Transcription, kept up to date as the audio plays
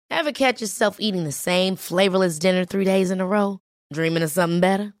Ever catch yourself eating the same flavorless dinner 3 days in a row? Dreaming of something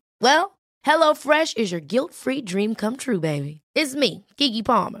better? Well, HelloFresh is your guilt-free dream come true, baby. It's me, Keke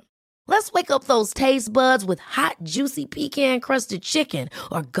Palmer. Let's wake up those taste buds with hot, juicy pecan-crusted chicken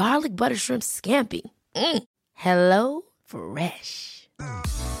or garlic butter shrimp scampi. Hello Fresh.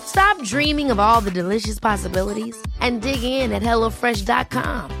 Stop dreaming of all the delicious possibilities and dig in at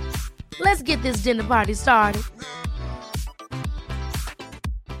HelloFresh.com. Let's get this dinner party started.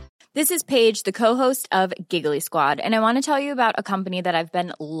 This is Paige, the co-host of Giggly Squad, and I want to tell you about a company that I've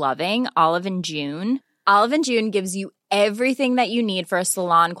been loving, Olive & June. Olive & June gives you everything that you need for a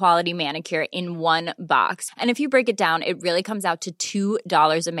salon-quality manicure in one box. And if you break it down, it really comes out to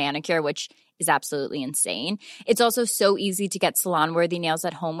 $2 a manicure, which is absolutely insane. It's also so easy to get salon-worthy nails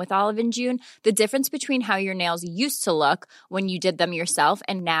at home with Olive & June. The difference between how your nails used to look when you did them yourself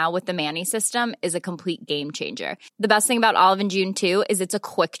and now with the Mani system is a complete game changer. The best thing about Olive & June, too, is it's a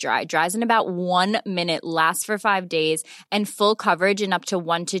quick dry. Dries in about 1 minute, lasts for 5 days, and full coverage in up to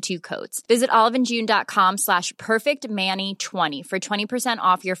 1 to 2 coats. Visit oliveandjune.com/perfectmani20 for 20%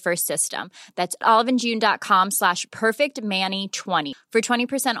 off your first system. That's oliveandjune.com/perfectmani20 for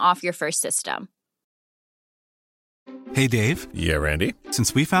 20% off your first system. Hey, Dave. Yeah, Randy.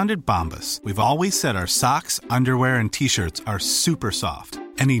 Since we founded Bombas, we've always said our socks, underwear, and T-shirts are super soft.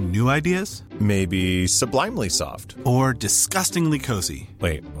 Any new ideas? Maybe sublimely soft. Or disgustingly cozy.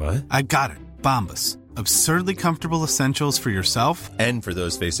 Wait, what? I got it. Bombas. Absurdly comfortable essentials for yourself and for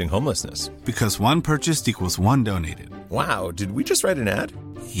those facing homelessness. Because one purchased equals one donated. Wow, did we just write an ad?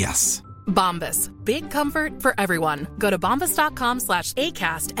 Yes. Bombas. Big comfort for everyone. Go to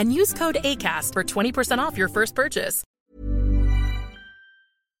bombas.com/ACAST and use code ACAST for 20% off your first purchase.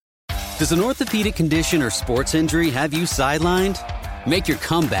 Does an orthopedic condition or sports injury have you sidelined? Make your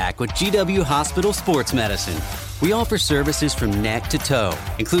comeback with GW Hospital Sports Medicine. We offer services from neck to toe,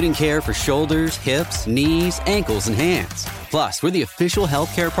 including care for shoulders, hips, knees, ankles, and hands. Plus, we're the official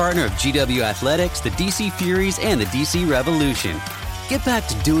healthcare partner of GW Athletics, the DC Furies, and the DC Revolution. Get back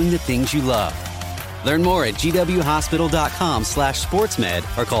to doing the things you love. Learn more at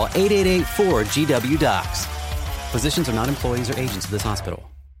gwhospital.com/sportsmed or call 888-4GW-DOCS. Physicians are not employees or agents of this hospital.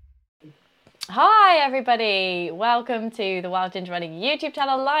 Hi everybody, welcome to the Wild Ginger Running YouTube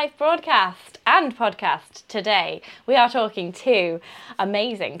channel live broadcast and podcast. Today we are talking to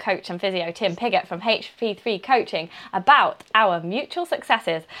amazing coach and physio Tim Piggott from HP3 Coaching about our mutual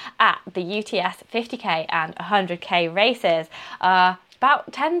successes at the UTS 50k and 100k races.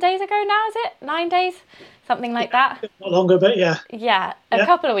 About 10 days ago now, is it? 9 days? Something like that? Not longer, but yeah. Yeah, a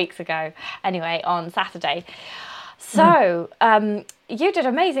couple of weeks ago. Anyway, on Saturday. So, you did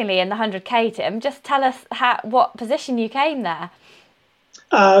amazingly in the 100k, Tim. Just tell us what position you came there.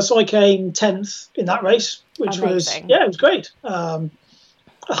 So I came 10th in that race, which Amazing. it was great. A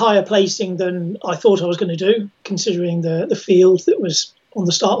higher placing than I thought I was going to do, considering the field that was on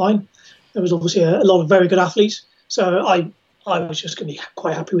the start line. There was obviously a lot of very good athletes. So I was just going to be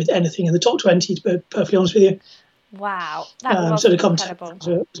quite happy with anything in the top 20, to be perfectly honest with you. Wow. That was so to come incredible.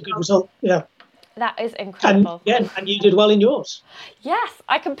 to it was a good result, yeah. That is incredible. And you did well in yours. Yes,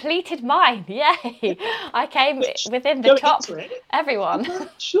 I completed mine. Yay. I came within the top. Everyone.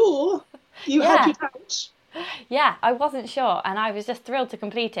 Sure. You had your doubts. Yeah, I wasn't sure, and I was just thrilled to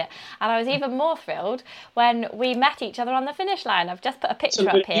complete it. And I was even more thrilled when we met each other on the finish line. I've just put a picture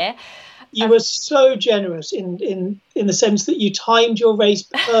up here. You were so generous in the sense that you timed your race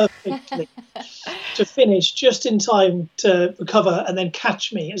perfectly to finish just in time to recover and then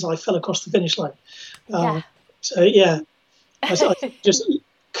catch me as I fell across the finish line. I just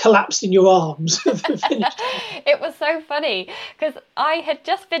collapsed in your arms at the finish. It was so funny because I had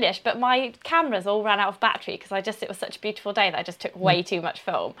just finished, but my cameras all ran out of battery because it was such a beautiful day that I just took way too much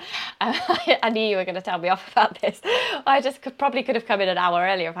film. I knew you were going to tell me off about this. I just probably could have come in an hour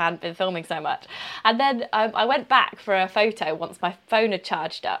earlier if I hadn't been filming so much. And then I went back for a photo once my phone had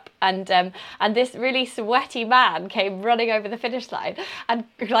charged up, and this really sweaty man came running over the finish line and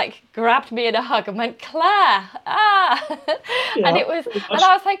grabbed me in a hug and went, "Claire, ah!" Yeah, and I was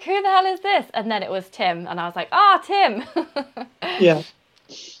like, "Who the hell is this?" And then it was Tim, and I was like, Tim. Yeah,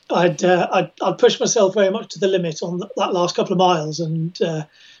 I'd pushed myself very much to the limit on that last couple of miles, and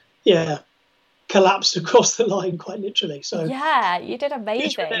collapsed across the line quite literally. So yeah, you did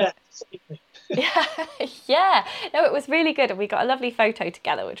amazing. Yeah. Yeah, no, it was really good, and we got a lovely photo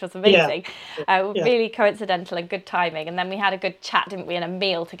together, which was amazing. Really coincidental and good timing. And then we had a good chat, didn't we, and a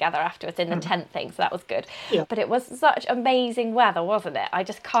meal together afterwards in the tent thing, so that was good. But it was such amazing weather, wasn't it? I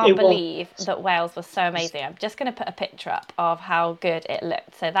just can't believe that Wales was so amazing. I'm just going to put a picture up of how good it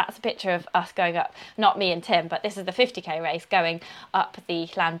looked. So that's a picture of us going up, not me and Tim, but this is the 50k race going up the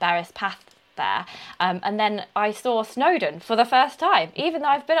Llanberis path there, and then I saw Snowdon for the first time, even though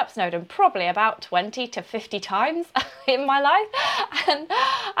I've been up Snowdon probably about 20 to 50 times in my life, and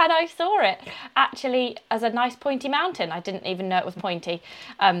I saw it actually as a nice pointy mountain. I didn't even know it was pointy,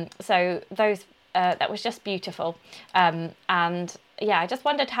 so those that was just beautiful, and yeah, I just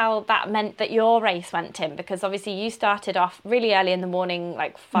wondered how that meant that your race went, Tim, because obviously you started off really early in the morning,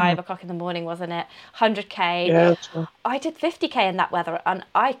 like 5 o'clock in the morning, wasn't it? 100k. Yeah, that's right. I did 50k in that weather, and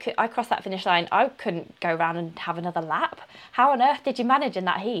I crossed that finish line. I couldn't go around and have another lap. How on earth did you manage in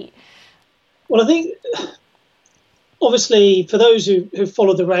that heat? Well, I think obviously for those who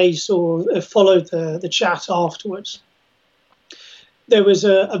followed the race or have followed the chat afterwards, there was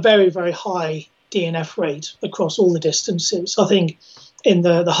a very, very high DNF rate across all the distances. I think in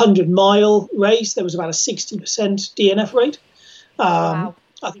the 100-mile race there was about a 60% DNF rate. Wow.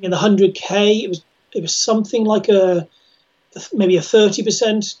 I think in the 100k it was something like maybe a 30%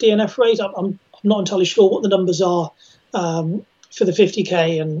 DNF rate. I'm not entirely sure what the numbers are for the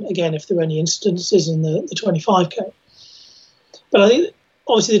 50k, and again if there are any incidences in the 25k. But I think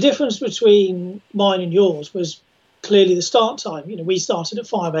obviously the difference between mine and yours was clearly the start time. We started at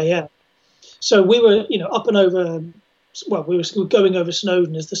 5 a.m. So we were, up and over. Well, we were going over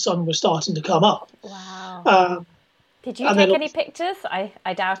Snowdon as the sun was starting to come up. Wow. Did you take any pictures? I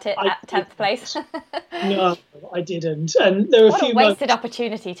doubt it. At 10th place. No, I didn't. And there were a few wasted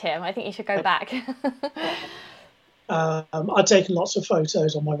opportunity, Tim. I think you should go back. I'd taken lots of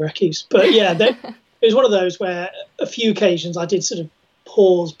photos on my recce's, but yeah, it was one of those where a few occasions I did sort of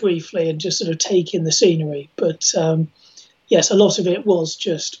pause briefly and just sort of take in the scenery, but. Yes, a lot of it was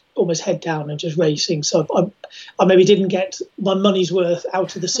just almost head down and just racing. So I maybe didn't get my money's worth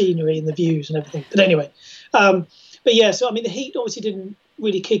out of the scenery and the views and everything. But anyway, but yeah, so I mean, the heat obviously didn't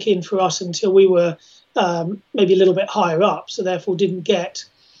really kick in for us until we were maybe a little bit higher up. So therefore didn't get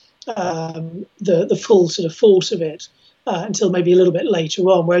the full sort of force of it until maybe a little bit later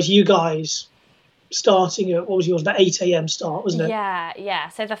on. Whereas you guys starting at, what was yours, about 8 a.m. start, wasn't it? Yeah.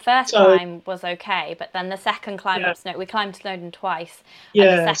 So the first climb was okay, but then the second climb up Snowdon, we climbed Snowdon twice,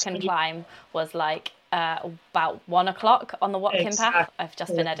 and the second climb was like about 1 o'clock on the Watkin path. I've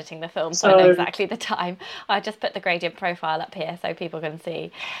just been editing the film, so I know exactly the time. I just put the gradient profile up here so people can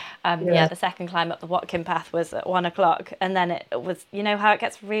see. The second climb up the Watkin path was at 1 o'clock, and then it was, how it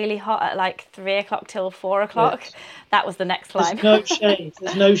gets really hot at like 3 o'clock till 4 o'clock. Yes. That was the next climb. There's no shade.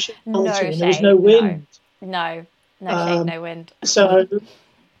 There's no shade. There was no wind. No shade, no wind. So,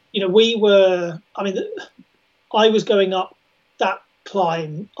 we were. I mean, I was going up that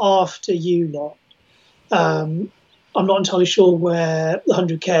climb after you lot. I'm not entirely sure where the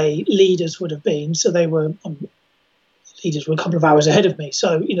 100k leaders would have been. So they were leaders were a couple of hours ahead of me.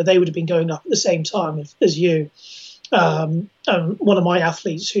 So they would have been going up at the same time as you. And one of my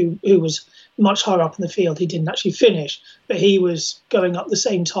athletes who was much higher up in the field, he didn't actually finish, but he was going up the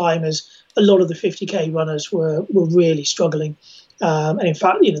same time as a lot of the 50k runners were really struggling. And in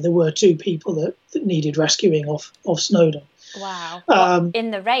fact, there were 2 people that needed rescuing off Snowdon. Wow.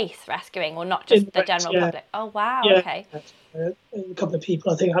 In the race rescuing, or not just the general public? Oh, wow. Yeah. Okay. A couple of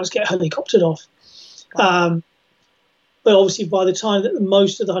people, I think, had to get helicoptered off. Wow. But obviously, by the time that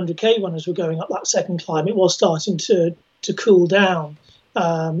most of the 100k runners were going up that second climb, it was starting to cool down.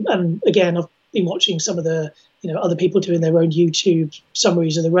 And again, I've been watching some of the other people doing their own YouTube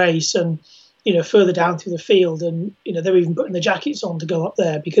summaries of the race, and further down through the field, and they're even putting the jackets on to go up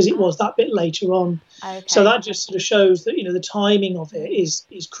there because it was that bit later on. Okay. So that just sort of shows that the timing of it is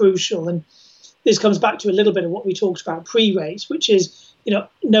crucial, and this comes back to a little bit of what we talked about pre-race, which is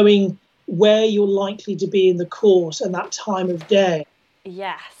knowing where you're likely to be in the course and that time of day.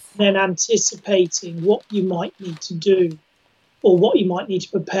 Yes. Then anticipating what you might need to do or what you might need to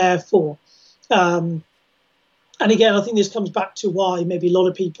prepare for. And again, I think this comes back to why maybe a lot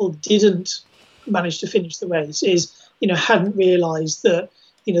of people didn't manage to finish the race, is, hadn't realised that,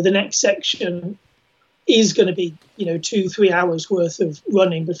 the next section is going to be, 2-3 hours worth of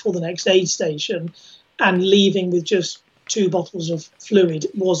running before the next aid station, and leaving with just 2 bottles of fluid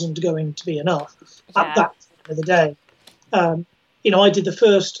wasn't going to be enough at that time of the day. I did the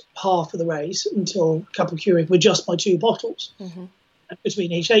first half of the race until Capel Curig with just my 2 bottles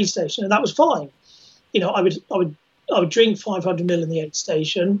between each aid station, and that was fine. I would drink 500 ml in the aid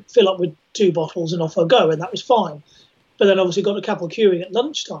station, fill up with 2 bottles, and off I go, and that was fine. But then obviously got to Capel queuing at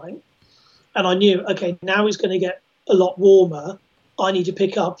lunchtime, and I knew, okay, now it's going to get a lot warmer. I need to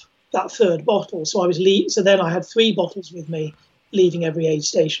pick up that 3rd bottle. So so then I had 3 bottles with me, leaving every aid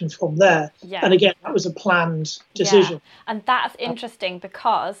station from there. Yeah. And again, that was a planned decision. Yeah. And that's interesting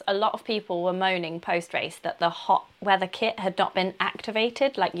because a lot of people were moaning post-race that the hot weather kit had not been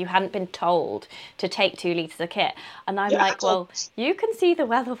activated, like you hadn't been told to take 2 litres of kit. And I'm like, well, you can see the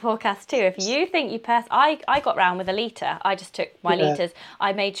weather forecast too. If you think I got round with a litre. I just took my litres.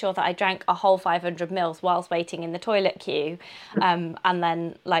 I made sure that I drank a whole 500 mils whilst waiting in the toilet queue. And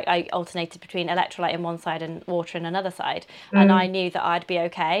then like I alternated between electrolyte in one side and water in another side. And I knew that I'd be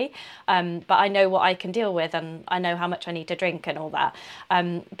okay. But I know what I can deal with, and I know how much I need to drink and all that.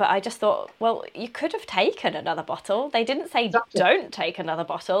 But I just thought, well, you could have taken another bottle. They didn't say don't take another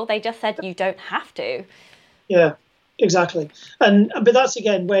bottle. They just said you don't have to. Yeah, exactly. But that's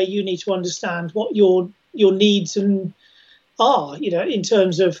again where you need to understand what your needs are. In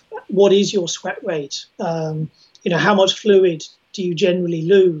terms of what is your sweat rate. How much fluid do you generally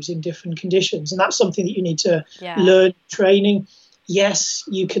lose in different conditions, and that's something that you need to learn training. Yes,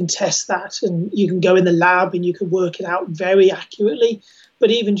 you can test that, and you can go in the lab and you can work it out very accurately.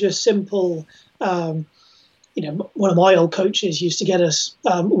 But even just simple. One of my old coaches used to get us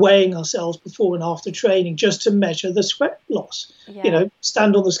weighing ourselves before and after training just to measure the sweat loss. Yeah.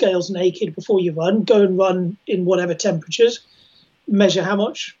 Stand on the scales naked before you run, go and run in whatever temperatures, measure how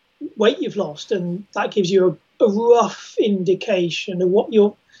much weight you've lost, and that gives you a rough indication of what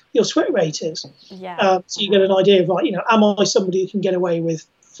your sweat rate is. Yeah. So you get an idea of, right, am I somebody who can get away with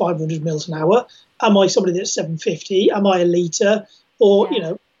 500 mils an hour? Am I somebody that's 750? Am I a litre? Or,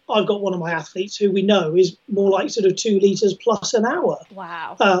 I've got one of my athletes who we know is more like sort of 2 litres plus an hour.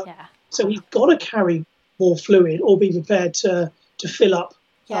 Wow. So we've got to carry more fluid or be prepared to fill up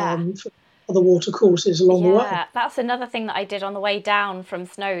for other water courses along the way. Yeah, that's another thing that I did on the way down from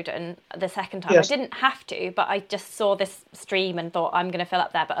Snowdon the second time. Yes. I didn't have to, but I just saw this stream and thought I'm going to fill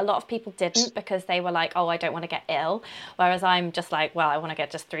up there. But a lot of people didn't because they were like, oh, I don't want to get ill. Whereas I'm just like, well, I want to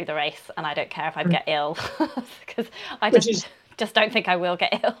get just through the race and I don't care if I get ill because I just don't think I will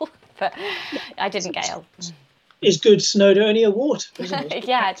get ill, but I didn't get ill. It's good Snowdonia water, isn't it?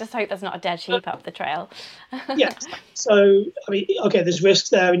 Yeah, just hope there's not a dead sheep up the trail. Yeah, so, okay, there's risks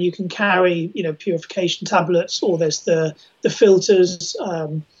there, and you can carry, purification tablets, or there's the filters,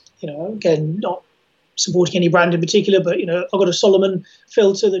 again, not supporting any brand in particular, but, I've got a Solomon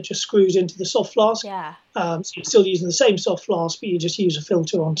filter that just screws into the soft flask. Yeah. So you're still using the same soft flask, but you just use a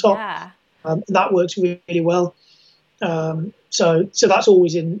filter on top. Yeah. And that works really well. So that's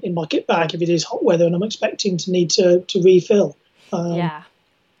always in my kit bag if it is hot weather and I'm expecting to need to refill. And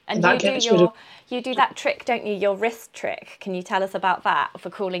you do that trick, don't you? Your wrist trick. Can you tell us about that for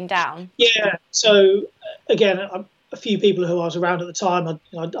cooling down? Yeah. So again, a few people who I was around at the time,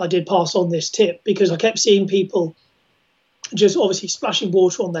 I did pass on this tip because I kept seeing people just obviously splashing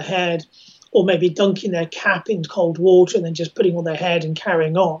water on their head, or maybe dunking their cap in cold water and then just putting on their head and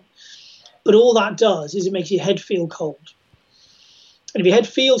carrying on. But all that does is it makes your head feel cold. And if your head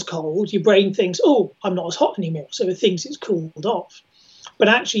feels cold, your brain thinks, oh, I'm not as hot anymore. So it thinks it's cooled off. But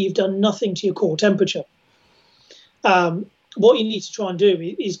actually, you've done nothing to your core temperature. What you need to try and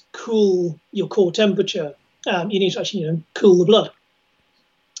do is cool your core temperature. You need to actually, cool the blood.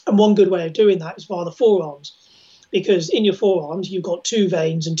 And one good way of doing that is via the forearms. Because in your forearms, you've got 2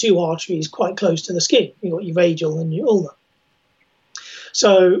 veins and 2 arteries quite close to the skin. You've got your radial and your ulnar.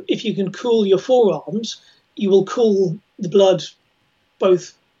 So if you can cool your forearms, you will cool the blood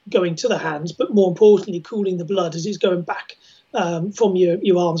both going to the hands, but more importantly, cooling the blood as it's going back from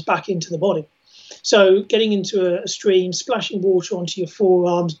your arms back into the body. So getting into a stream, splashing water onto your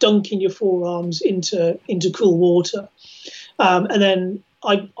forearms, dunking your forearms into cool water. And then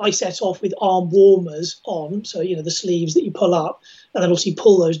I set off with arm warmers on, so, the sleeves that you pull up, and then obviously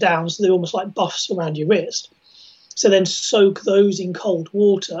pull those down so they're almost like buffs around your wrist. So then soak those in cold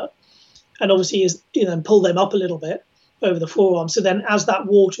water, and obviously pull them up a little bit over the forearm. So then as that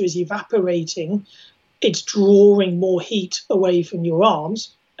water is evaporating, it's drawing more heat away from your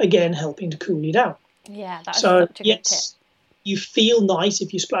arms, again helping to cool you down. Yeah, that's such a good tip. You feel nice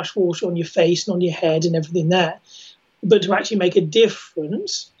if you splash water on your face and on your head and everything there. But to actually make a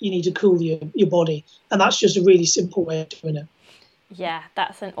difference, you need to cool your body. And that's just a really simple way of doing it. Yeah,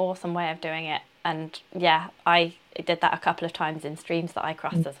 that's an awesome way of doing it. And yeah, I did that a couple of times in streams that I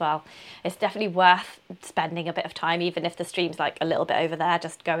crossed as well. It's definitely worth spending a bit of time, even if the stream's like a little bit over there,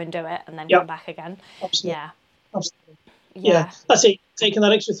 just go and do it and then come back again. Absolutely. Yeah. Absolutely. That's it. Taking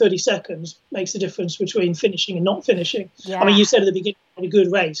that extra 30 seconds makes the difference between finishing and not finishing. Yeah. I mean, you said at the beginning I had a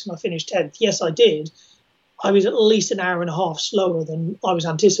good race and I finished 10th. Yes, I did. I was at least an hour and a half slower than I was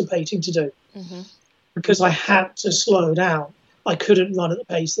anticipating to do because I had to slow down. I couldn't run at the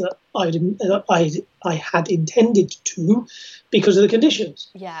pace that I had intended to because of the conditions.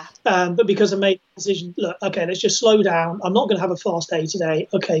 Yeah. But because I made the decision, look, okay, let's just slow down. I'm not going to have a fast day today.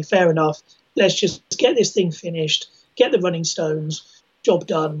 Okay, fair enough. Let's just get this thing finished, get the running stones, job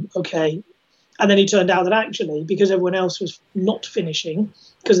done. Okay. And then it turned out that actually, because everyone else was not finishing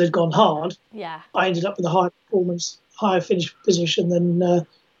because they'd gone hard, I ended up with a higher performance, higher finish position than I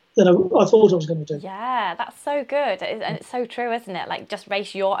thought I was going to do. Yeah, that's so good. And it's so true, isn't it? Like, just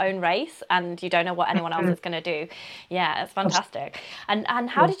race your own race and you don't know what anyone else is going to do. Yeah, it's fantastic. And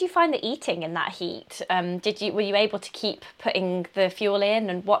how did you find the eating in that heat? Were you able to keep putting the fuel in,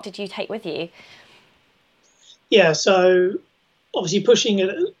 and what did you take with you? Yeah, so obviously pushing it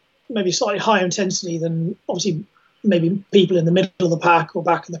maybe slightly higher intensity than obviously maybe people in the middle of the pack or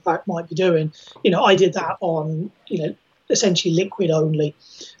back of the pack might be doing. I did that on, essentially liquid only.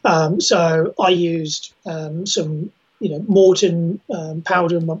 So I used some, Morton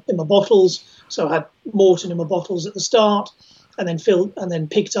powder in my bottles. So I had Morton in my bottles at the start, and then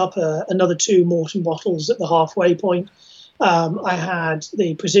picked up another 2 Morton bottles at the halfway point. I had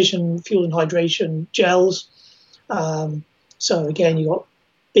the Precision Fuel and Hydration gels. So again, you got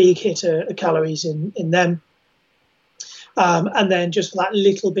big hit of calories in them. And then just for that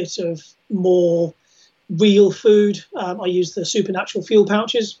little bit of more real food, I used the Supernatural fuel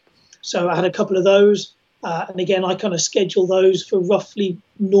pouches. So I had a couple of those. And again, I kind of schedule those for roughly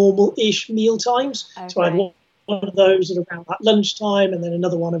normal-ish meal times. Okay. So I had one of those at around that lunchtime, and then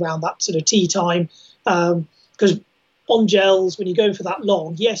another one around that sort of tea time. Because on gels, when you're going for that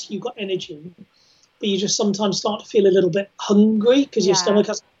long, yes, you've got energy, but you just sometimes start to feel a little bit hungry because your stomach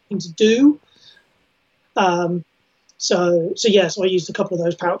has something to do. So I used a couple of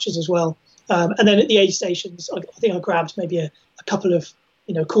those pouches as well. And then at the aid stations, I think I grabbed maybe a couple of,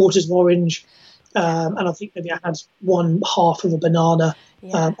 quarters of orange. And I think maybe I had one half of a banana.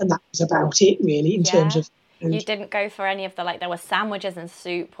 And that was about it, really, in terms of food. You didn't go for any of there was sandwiches and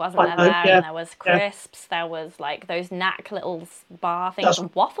soup, wasn't there? And there was crisps, there was like those knack little bar things,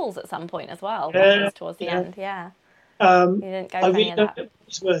 and waffles at some point as well. Waffles towards the end, you didn't go for any of that.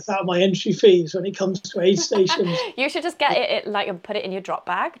 It's worth out of my entry fees when it comes to aid stations. You should just get it like and put it in your drop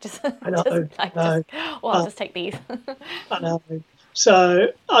bag. I'll just take these. I know. So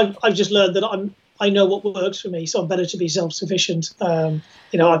I've just learned that I know what works for me, so I'm better to be self-sufficient.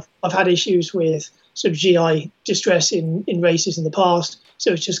 I've had issues with sort of GI distress in races in the past,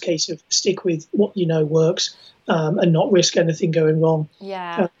 so it's just a case of stick with what works and not risk anything going wrong.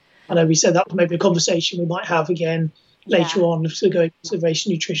 Yeah. I know we said that was maybe a conversation we might have again later on, so going into race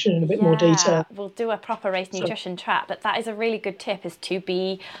nutrition in a bit more detail. We'll do a proper race nutrition chat, but that is a really good tip, is to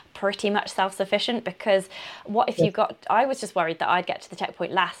be pretty much self-sufficient, because what if I was just worried that I'd get to the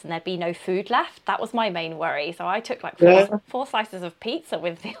checkpoint last and there'd be no food left. That was my main worry. So I took like four slices of pizza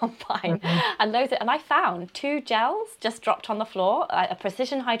with me on mine, and I found 2 gels just dropped on the floor, a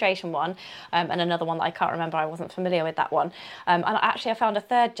Precision Hydration one, and another one that I can't remember. I wasn't familiar with that one. And I found a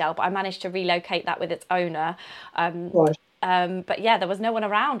 3rd gel, but I managed to relocate that with its owner. Right. But there was no one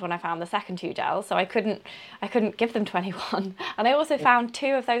around when I found the second 2 gels, so I couldn't give them to anyone. And I also found 2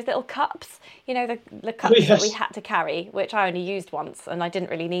 of those little cups, the cups that we had to carry, which I only used once, and I didn't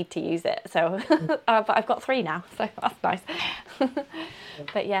really need to use it. So, but I've got 3 now, so that's nice.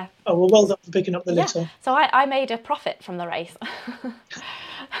 But yeah. Oh well done for picking up the litter. So I made a profit from the race.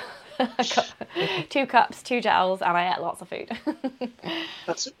 2 cups, 2 gels, and I ate lots of food.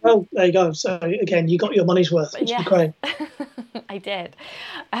 There you go. So again, you got your money's worth, which is great. I did.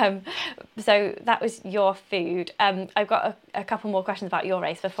 So that was your food. I've got a couple more questions about your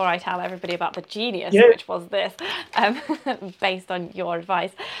race before I tell everybody about the genius, which was this, based on your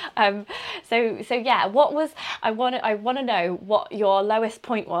advice. What was I want to know what your lowest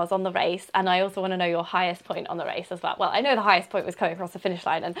point was on the race, and I also want to know your highest point on the race as well. Well, I know the highest point was coming across the finish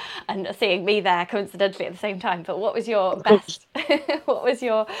line and seeing me there coincidentally at the same time. But what was your best? What was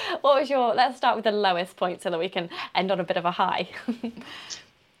your? Let's start with the lowest point so that we can end on a bit of a high.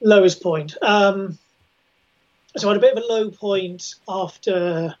 Lowest point. So I had a bit of a low point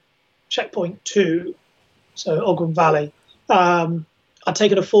after checkpoint 2, so Ogwen Valley. I'd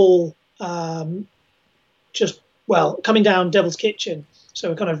taken a fall coming down Devil's Kitchen,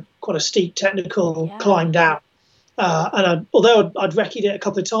 so kind of quite a steep technical climb down. Although I'd recce'd it a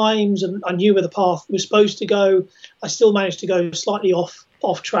couple of times and I knew where the path was supposed to go, I still managed to go slightly off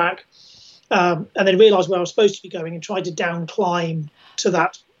track. and then realised where I was supposed to be going and tried to down climb to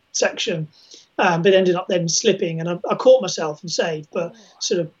that section, but ended up then slipping, and I caught myself and saved, but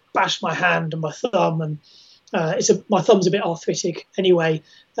sort of bashed my hand and my thumb, and my thumb's a bit arthritic anyway,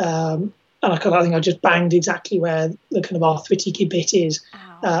 and I think I just banged exactly where the kind of arthritic bit is.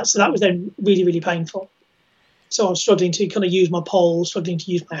 So that was then really, really painful. So I was struggling to kind of use my pole, struggling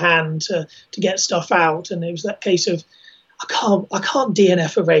to use my hand to get stuff out, and it was that case of I can't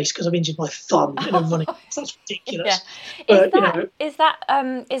DNF a race because I've injured my thumb in a running. That's ridiculous. Yeah. But, is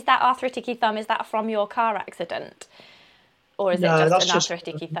that arthritic thumb? Is that from your car accident, or is it just an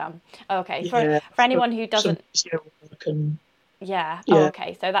arthritic thumb? Okay, for anyone who doesn't. Yeah. Oh,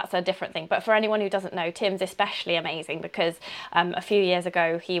 okay. So that's a different thing. But for anyone who doesn't know, Tim's especially amazing because a few years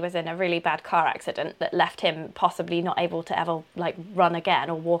ago he was in a really bad car accident that left him possibly not able to ever like run again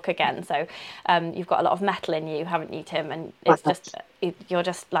or walk again. So you've got a lot of metal in you, haven't you, Tim? And it's just you're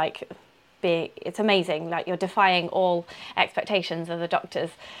just like it's amazing. Like you're defying all expectations of the doctors.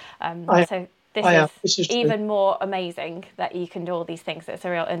 So this is even more amazing that you can do all these things. It's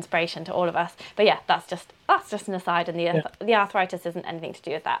a real inspiration to all of us. But yeah, that's just an aside, and the arthritis isn't anything to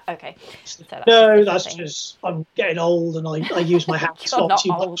do with that. Okay. So that's just I'm getting old, and I use my hands not too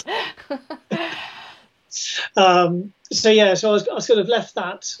much. So I sort of left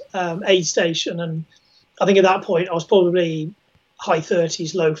that aid station, and I think at that point I was probably high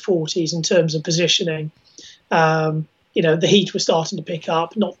 30s, low 40s in terms of positioning. The heat was starting to pick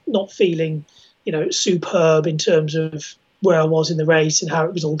up, not feeling, superb in terms of where I was in the race and how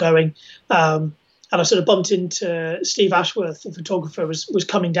it was all going. And I sort of bumped into Steve Ashworth, the photographer, was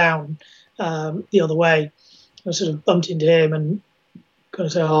coming down the other way. I sort of bumped into him and kind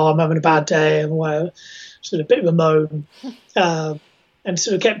of said, I'm having a bad day, and sort of a bit of a moan, and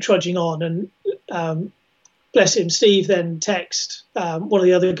sort of kept trudging on. And bless him, Steve then texted one of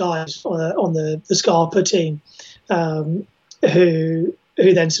the other guys on the Scarpa team, who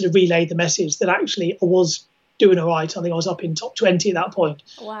then sort of relayed the message that actually I was doing all right. I think I was up in top 20 at that point.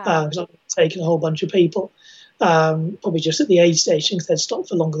 Wow. Because I'd taken a whole bunch of people, probably just at the aid station because they'd stopped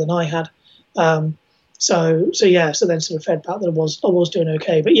for longer than I had. So then sort of fed back that I was doing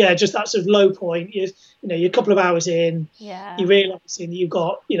okay. But yeah, just that sort of low point. You're a couple of hours in. Yeah. You're realising that you've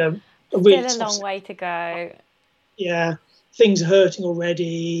got a really still a long way to go. Yeah, things are hurting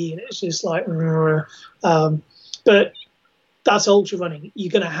already, and it's just like. But that's ultra running.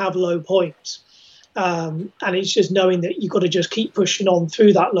 You're going to have low points, and it's just knowing that you've got to just keep pushing on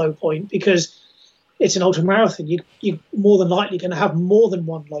through that low point because it's an ultra marathon. You're more than likely going to have more than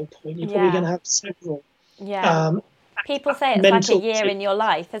one low point. You're probably going to have several. Yeah. People say it's like a year in your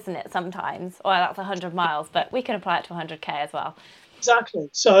life, isn't it? Sometimes, or that's 100 miles, but we can apply it to 100k as well. Exactly.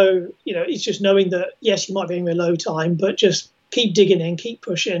 So it's just knowing that yes, you might be in a low time, but just keep digging in, keep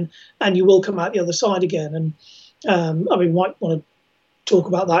pushing, and you will come out the other side again. And we might want to talk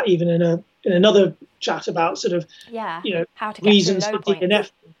about that even in another chat about sort of how to get reasons through for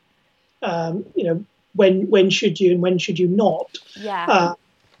DNF. When should you and when should you not? Yeah.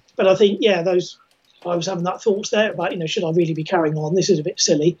 But I think those I was having that thoughts there about should I really be carrying on? This is a bit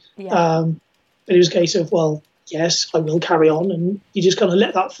silly. Yeah. But it was a case of yes, I will carry on, and you just kind of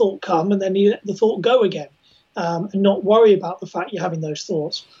let that thought come, and then you let the thought go again, and not worry about the fact you're having those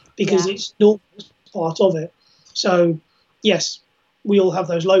thoughts because it's normal part of it. So, yes, we all have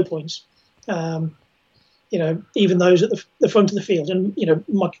those low points, even those at the front of the field and,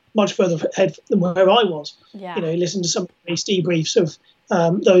 much further ahead than where I was. Yeah. Listen to some of these debriefs of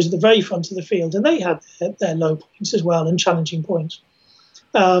those at the very front of the field, and they had their low points as well and challenging points.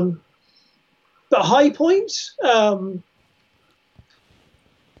 But high points, a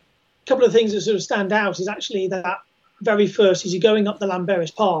couple of things that sort of stand out is actually that very first is you're going up the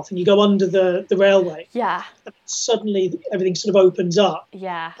Lamberis path and you go under the railway. Yeah. And suddenly everything sort of opens up.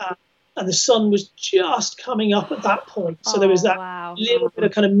 Yeah. And the sun was just coming up at that point. So there was that little bit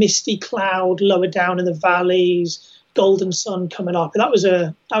of kind of misty cloud lower down in the valleys, golden sun coming up. And that was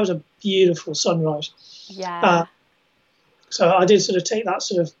a beautiful sunrise. Yeah. So I did sort of take that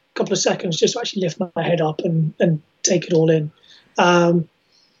sort of couple of seconds just to actually lift my head up and take it all in.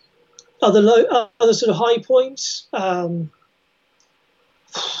 Other sort of high points.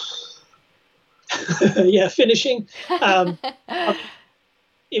 Finishing.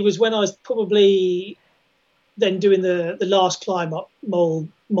 It was when I was probably then doing the last climb up Mol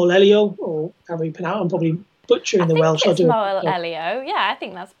Elio, or however you pronounce it. I'm probably butchering the Welsh. It's Mol Elio. Yeah, I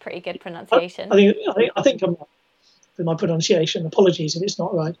think that's pretty good pronunciation. I think I'm with my pronunciation. Apologies if it's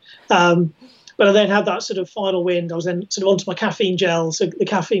not right. But I then had that sort of final wind. I was then sort of onto my caffeine gel, so the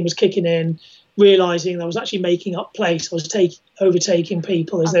caffeine was kicking in, realising I was actually making up place. I was overtaking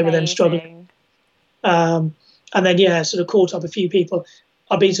people as they were then struggling And then, sort of caught up a few people.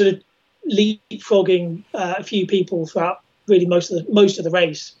 I've been sort of leapfrogging a few people throughout really most of the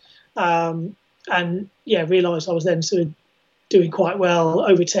race. Realised I was then sort of doing quite well,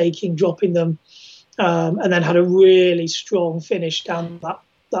 overtaking, dropping them, and then had a really strong finish down that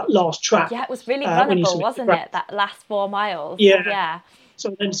last track. Yeah, it was really runnable, wasn't it? That last 4 miles. Yeah.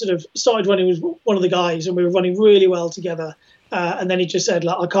 So then sort of started running with one of the guys, and we were running really well together. And then he just said,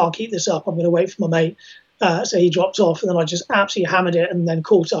 like, I can't keep this up. I'm going to wait for my mate. So he dropped off, and then I just absolutely hammered it, and then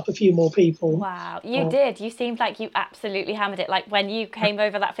caught up a few more people. Wow, you did. You seemed like you absolutely hammered it. Like when you came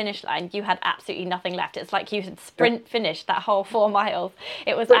over that finish line, you had absolutely nothing left. It's like you had sprint finished that whole 4 miles.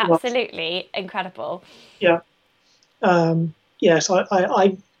 It was absolutely incredible. Yeah. So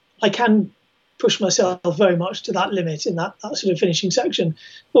I can push myself very much to that limit in that sort of finishing section.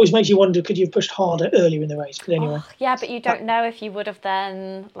 Always makes you wonder, could you have pushed harder earlier in the race? But anyway. Yeah, but you don't know if you would have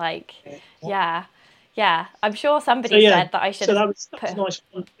then, like, Yeah, I'm sure somebody said that I should have... So that was a nice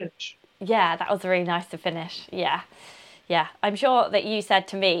fun finish. Yeah, that was really nice to finish. Yeah. I'm sure that you said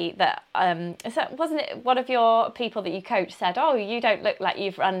to me that, wasn't it one of your people that you coach said, oh, you don't look like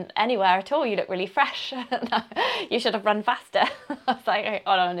you've run anywhere at all. You look really fresh. You should have run faster. I was like, I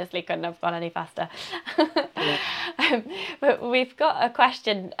honestly couldn't have gone any faster. But we've got a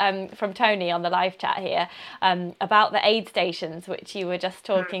question from Tony on the live chat here about the aid stations, which you were just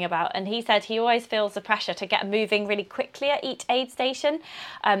talking about. And he said he always feels the pressure to get moving really quickly at each aid station.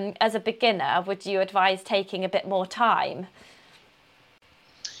 As a beginner, would you advise taking a bit more time?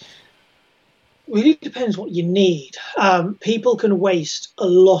 Really depends what you need. People can waste a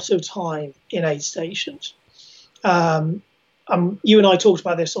lot of time in aid stations. You and I talked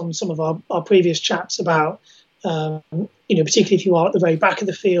about this on some of our previous chats about, particularly if you are at the very back of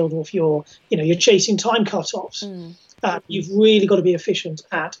the field, or if you're chasing time cut-offs, you've really got to be efficient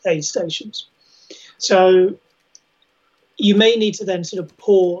at aid stations. So you may need to then sort of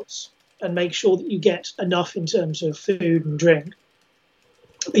pause and make sure that you get enough in terms of food and drink.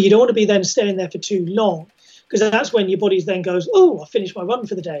 But you don't want to be then staying there for too long, because that's when your body then goes, oh, I finished my run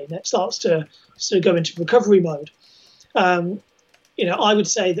for the day, and it starts to sort of go into recovery mode. I would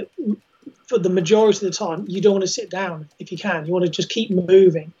say that for the majority of the time, you don't want to sit down if you can. You want to just keep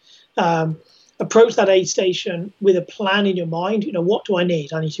moving. Approach that aid station with a plan in your mind. What do I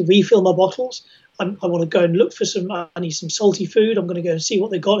need? I need to refill my bottles. I want to go and look for I need some salty food. I'm going to go and see what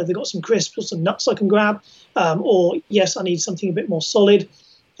they've got. If they've got some crisps or some nuts I can grab. Or, yes, I need something a bit more solid.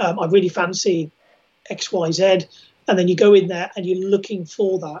 I really fancy X, Y, Z. And then you go in there and you're looking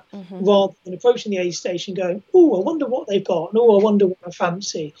for that, rather than approaching the aid station going, oh, I wonder what they've got. Oh, I wonder what I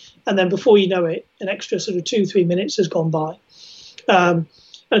fancy. And then before you know it, an extra sort of 2-3 minutes has gone by. And,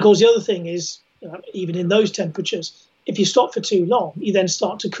 of course, the other thing is, even in those temperatures, if you stop for too long, you then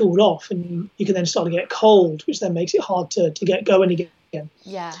start to cool off, and you can then start to get cold, which then makes it hard to get going again.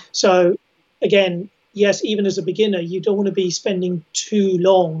 Yeah. So, again, yes, even as a beginner, you don't want to be spending too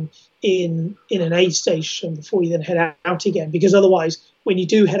long in an aid station before you then head out again, because otherwise, when you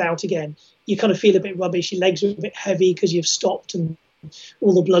do head out again, you kind of feel a bit rubbish. Your legs are a bit heavy because you've stopped and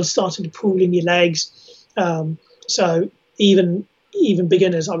all the blood's starting to pool in your legs. So even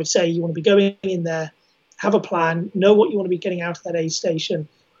beginners, I would say you want to be going in there, have a plan, know what you want to be getting out of that aid station,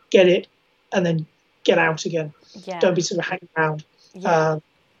 get it, and then get out again. Yeah. Don't be sort of hanging around. Yeah.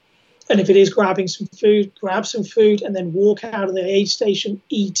 And if it is grabbing some food, grab some food and then walk out of the aid station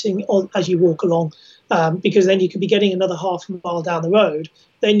eating as you walk along, because then you could be getting another half a mile down the road.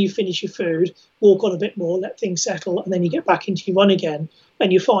 Then you finish your food, walk on a bit more, let things settle, and then you get back into your run again.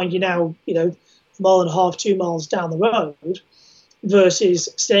 And you find you're now, a mile and a half, 2 miles down the road, versus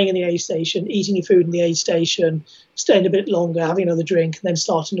staying in the aid station, eating your food in the aid station, staying a bit longer, having another drink, and then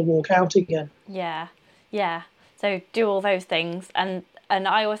starting to walk out again. Yeah. So do all those things. And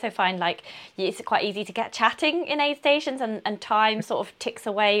I also find like it's quite easy to get chatting in aid stations, and time sort of ticks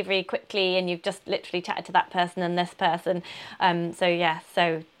away very quickly, and you've just literally chatted to that person and this person.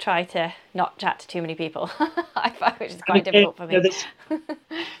 So try to not chat to too many people, which is quite difficult for me.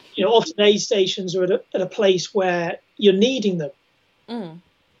 Often aid stations are at a place where you're needing them.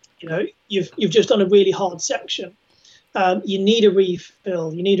 You've just done a really hard section. You need a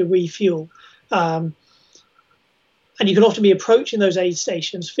refill, you need a refuel. And you can often be approaching those aid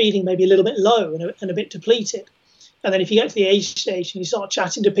stations feeling maybe a little bit low and a bit depleted. And then if you get to the aid station, you start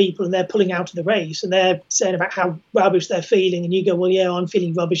chatting to people and they're pulling out of the race and they're saying about how rubbish they're feeling. And you go, well, yeah, I'm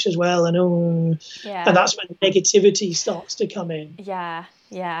feeling rubbish as well. And that's when negativity starts to come in. Yeah.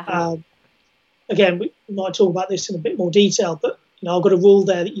 Again, we might talk about this in a bit more detail, but I've got a rule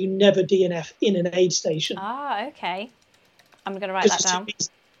there that you never DNF in an aid station. Ah, okay. I'm going to write that down.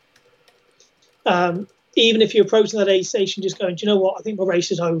 Even if you're approaching that aid station just going, do you know what, I think my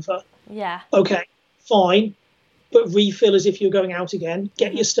race is over. Yeah. Okay, fine. But refill as if you're going out again.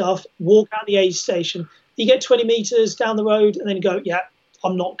 Get your stuff, walk out the aid station. You get 20 metres down the road and then you go, yeah,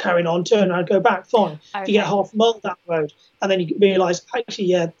 I'm not carrying on, turn around, go back, fine. Okay. You get half a mile down the road and then you realise, actually,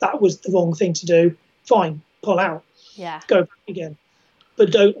 yeah, that was the wrong thing to do. Fine, pull out. Yeah. Go back again.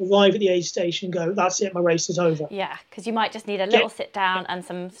 But don't arrive at the aid station and go, that's it, my race is over. Yeah, because you might just need a little sit down and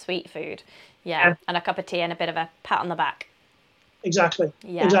some sweet food. Yeah, and a cup of tea and a bit of a pat on the back. Exactly.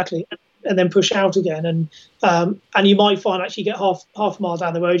 Yeah. Exactly. And then push out again. And you might find actually you get half a mile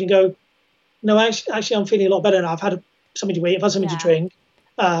down the road and go, no, actually I'm feeling a lot better now. I've had something to eat, I've had something to drink.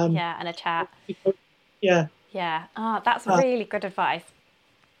 Yeah, and a chat. Yeah. Yeah. Oh, that's really good advice.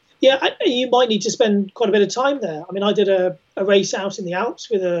 Yeah, you might need to spend quite a bit of time there. I mean, I did a race out in the Alps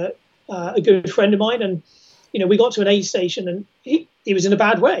with a good friend of mine, and we got to an aid station, and he was in a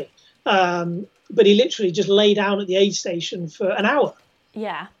bad way, but he literally just lay down at the aid station for an hour.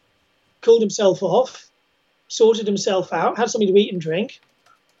 Yeah. Cooled himself off, sorted himself out, had something to eat and drink,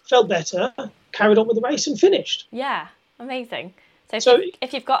 felt better, carried on with the race, and finished. Yeah, amazing. So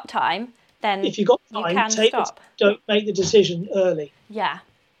if you've got time, then if you've got time, you can stop. Don't make the decision early. Yeah.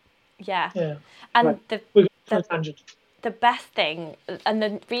 Right. And the best thing, and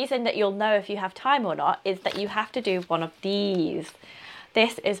the reason that you'll know if you have time or not, is that you have to do one of these.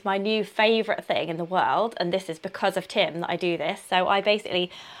 This is my new favourite thing in the world, and this is because of Tim that I do this. So I've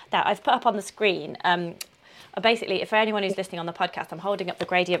put up on the screen, basically, for anyone who's listening on the podcast, I'm holding up the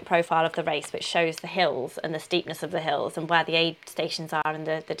gradient profile of the race, which shows the hills and the steepness of the hills and where the aid stations are and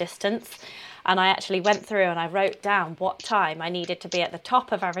the distance. And I actually went through and I wrote down what time I needed to be at the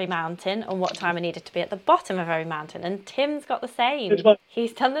top of every mountain and what time I needed to be at the bottom of every mountain. And Tim's got the same.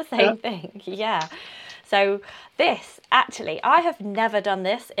 He's done the same thing. Yeah. So this, actually, I have never done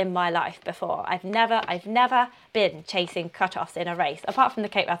this in my life before. I've never been chasing cutoffs in a race, apart from the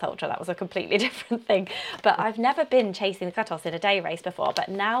Cape Wrath Ultra. That was a completely different thing. But I've never been chasing the cutoffs in a day race before. But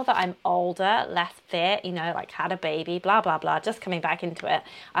now that I'm older, less fit, like had a baby, blah, blah, blah, just coming back into it,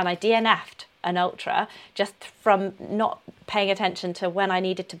 and I DNF'd an ultra just from not paying attention to when I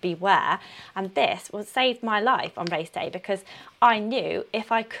needed to be where, and this saved my life on race day, because I knew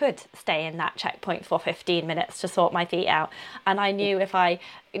if I could stay in that checkpoint for 15 minutes to sort my feet out, and I knew if I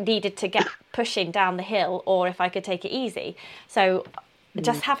needed to get pushing down the hill or if I could take it easy. So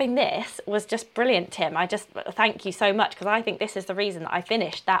just having this was just brilliant, Tim. I just thank you so much, because I think this is the reason that I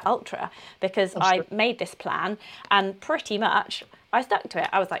finished that ultra, because I made this plan and pretty much I stuck to it.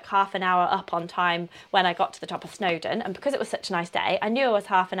 I was like half an hour up on time when I got to the top of Snowdon, and because it was such a nice day, I knew I was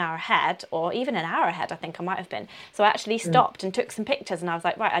half an hour ahead, or even an hour ahead, I think I might have been. So I actually stopped and took some pictures, and I was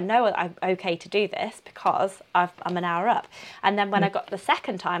like, right, I know I'm okay to do this because I'm an hour up. And then when I got the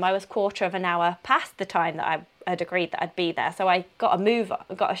second time, I was quarter of an hour past the time that I had agreed that I'd be there. So I got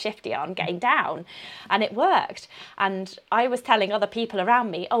a shifty on getting down, and it worked. And I was telling other people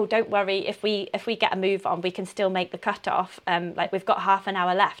around me, oh, don't worry, if we get a move on, we can still make the cutoff. Like, we've got half an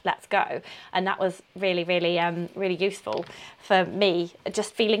hour left, let's go. And that was really, really, really useful for me,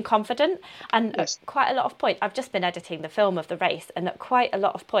 just feeling confident. And at quite a lot of points, I've just been editing the film of the race, and at quite a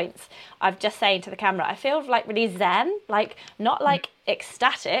lot of points, I've just saying to the camera, I feel like really zen, like not like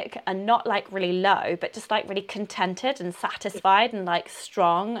ecstatic and not like really low, but just like really contented and satisfied and like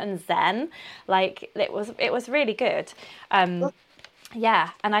strong and zen. Like it was really good. Yeah,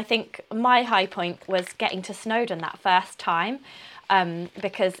 and I think my high point was getting to Snowdon that first time,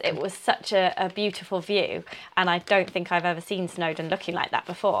 because it was such a beautiful view, and I don't think I've ever seen Snowdon looking like that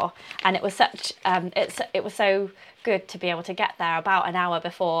before. And it was such it was so good to be able to get there about an hour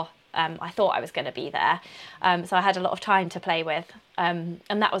before I thought I was going to be there, so I had a lot of time to play with, and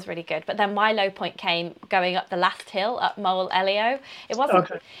that was really good. But then my low point came going up the last hill, up Mole Elio. It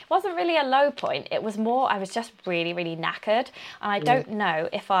wasn't really a low point, it was more I was just really, really knackered, and I don't know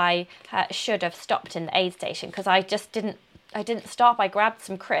if I should have stopped in the aid station, because I didn't stop. I grabbed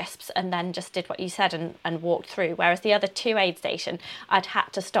some crisps and then just did what you said and walked through. Whereas the other two aid station, I'd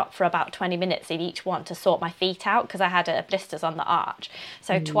had to stop for about 20 minutes in each one to sort my feet out, because I had blisters on the arch.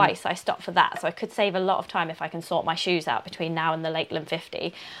 So twice I stopped for that. So I could save a lot of time if I can sort my shoes out between now and the Lakeland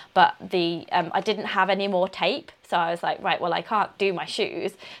 50. But I didn't have any more tape. So I was like, right, well, I can't do my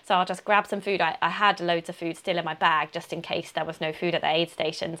shoes, so I'll just grab some food. I had loads of food still in my bag just in case there was no food at the aid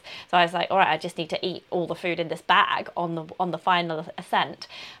stations. So I was like, all right, I just need to eat all the food in this bag on the final ascent.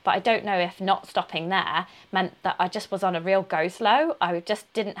 But I don't know if not stopping there meant that I just was on a real go slow. I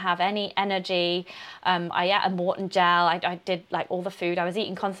just didn't have any energy. I ate a Morton gel. I did like all the food. I was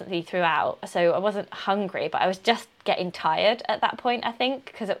eating constantly throughout, so I wasn't hungry, but I was just getting tired at that point, I think,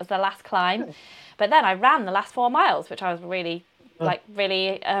 because it was the last climb. But then I ran the last 4 miles, which I was really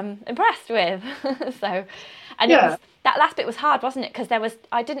impressed with. So, and it was, that last bit was hard, wasn't it? Because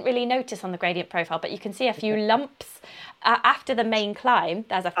I didn't really notice on the gradient profile, but you can see a few lumps after the main climb.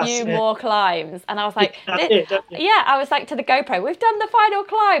 There's a few more climbs, and I was like, I was like to the GoPro, we've done the final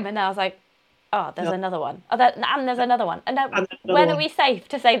climb, and I was like, oh, there's another one. Oh, and there's another one. And now, when are we safe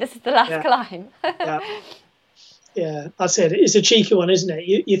to say this is the last climb? Yeah, that's it. It's a cheeky one, isn't it?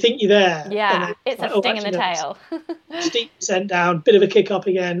 You think you're there. Yeah, it's a sting in the tail. Steep descent down, bit of a kick up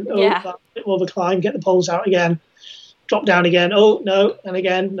again. A bit more of a climb, get the poles out again, drop down again. Oh, no, and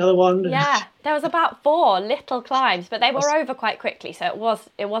again, another one. Yeah, there was about 4 little climbs, but they were over quite quickly, so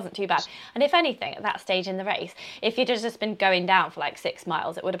it wasn't too bad. And if anything, at that stage in the race, if you'd just been going down for like 6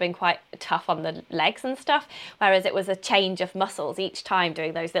 miles, it would have been quite tough on the legs and stuff, whereas it was a change of muscles each time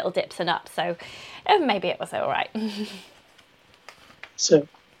doing those little dips and ups, so maybe it was all right. So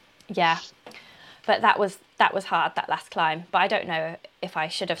yeah, but that was hard, that last climb. But I don't know if I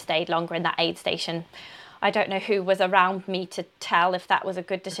should have stayed longer in that aid station. I don't know who was around me to tell if that was a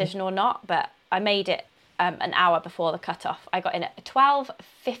good decision or not, but I made it an hour before the cutoff. I got in at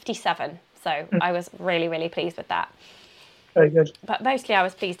 12:57, so I was really, really pleased with that. Very good. But mostly I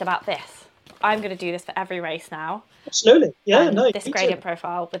was pleased about this. I'm going to do this for every race now. Absolutely. Yeah, this gradient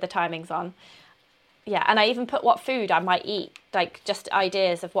profile with the timings on. Yeah, and I even put what food I might eat, like just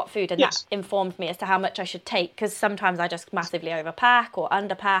ideas of what food, and that informed me as to how much I should take, because sometimes I just massively overpack or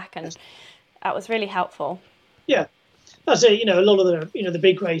underpack, and that was really helpful. Yeah, that's it. A lot of the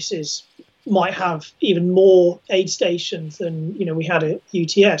big races might have even more aid stations than we had at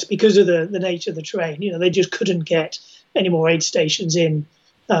UTS because of the nature of the terrain. They just couldn't get any more aid stations in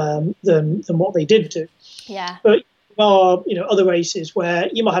than what they did do. Yeah. But there are other races where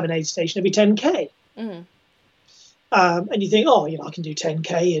you might have an aid station every 10k. Mm-hmm. And you think, I can do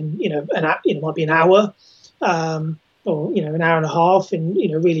 10k in it might be an hour, or an hour and a half in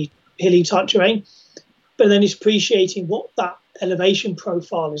really hilly type terrain. But then it's appreciating what that elevation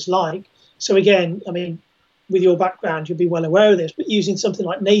profile is like. So again, I mean, with your background, you'll be well aware of this, but using something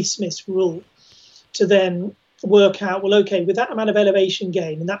like Naismith's rule to then work out, well, okay, with that amount of elevation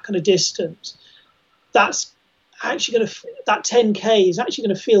gain and that kind of distance, that's actually that 10k is actually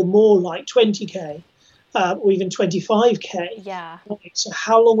going to feel more like 20k or even 25k. Yeah. Right. So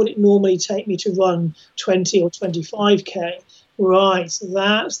how long would it normally take me to run 20 or 25k? Right, so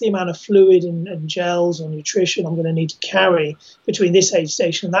that's the amount of fluid and gels or nutrition I'm going to need to carry between this aid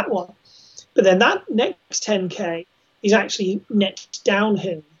station and that one. But then that next 10k is actually next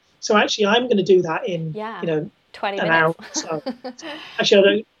downhill. So actually, I'm going to do that in 20 an minutes. hour. So actually,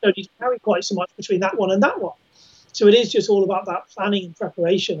 I don't need to carry quite so much between that one and that one. So it is just all about that planning and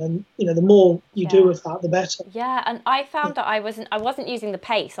preparation, and the more you do with that, the better. Yeah, and I found that I wasn't using the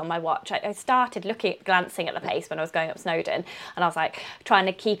pace on my watch. I started glancing at the pace when I was going up Snowdon, and I was like trying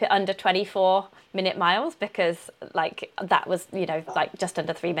to keep it under 24-minute miles, because like that was like just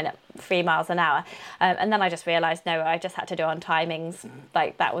under 3 miles an hour, and then I just realised no, I just had to do on timings.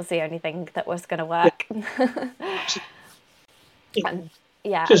 Like that was the only thing that was going to work.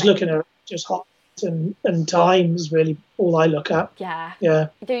 Just looking at just hot and time is really all I look at. Yeah.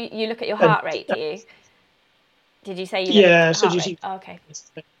 Do you look at your heart rate? Do you? Did you say you? Yeah. So just okay.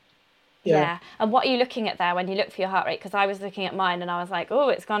 Yeah. And what are you looking at there when you look for your heart rate? Because I was looking at mine and I was like, oh,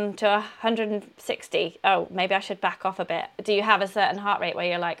 it's gone to 160. Oh, maybe I should back off a bit. Do you have a certain heart rate where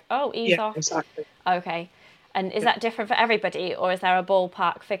you're like, oh, ease off? Exactly. Okay. And is that different for everybody, or is there a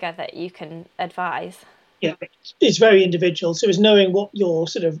ballpark figure that you can advise? Yeah, it's very individual. So it's knowing what your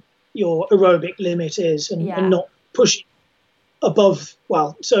aerobic limit is and not pushing above,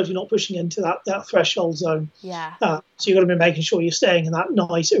 certainly not pushing into that threshold zone. Yeah. So you've got to be making sure you're staying in that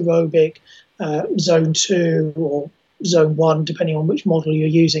nice aerobic zone 2 or zone 1, depending on which model you're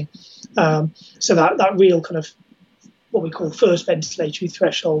using. So that real kind of what we call first ventilatory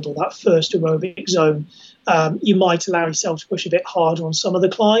threshold, or that first aerobic zone, you might allow yourself to push a bit harder on some of the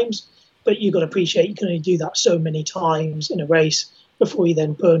climbs, but you've got to appreciate you can only do that so many times in a race before you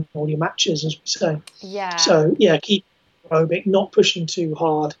then burn all your matches, as we say. Yeah. So, keep aerobic, not pushing too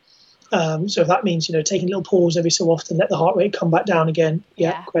hard. So if that means, taking a little pause every so often, let the heart rate come back down again.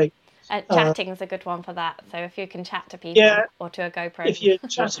 Yeah. Great. Chatting's a good one for that. So if you can chat to people or to a GoPro. If you're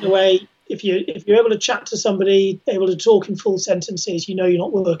chatting away, if you're able to chat to somebody, able to talk in full sentences, you're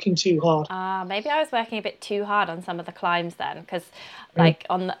not working too hard. Maybe I was working a bit too hard on some of the climbs then, because like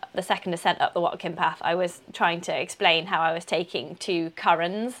on the second ascent up the Watkin Path, I was trying to explain how I was taking 2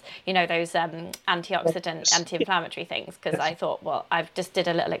 currans, those antioxidant, anti-inflammatory things, because I thought, well, I've just did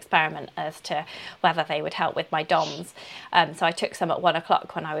a little experiment as to whether they would help with my DOMS. So I took some at 1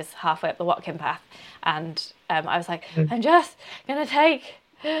 o'clock when I was halfway up the Watkin Path, and I was like, I'm just going to take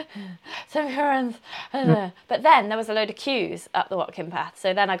some currants. But then there was a load of queues up the Watkin Path,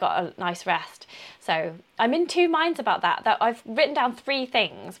 so then I got a nice rest. So I'm in 2 minds about that I've written down 3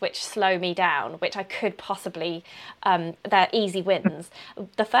 things which slow me down, which I could possibly, they're easy wins.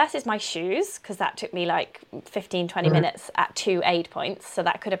 The first is my shoes, because that took me like 15-20 minutes at 2 aid points, so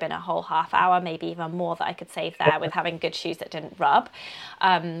that could have been a whole half hour, maybe even more, that I could save there with having good shoes that didn't rub.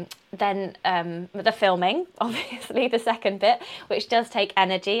 Then the filming, obviously the second bit, which does take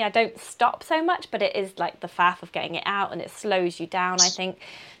energy. I don't stop so much, but it is like the faff of getting it out, and it slows you down, I think.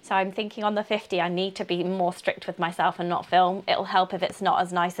 So I'm thinking on the 50, I need to be more strict with myself and not film. It'll help if it's not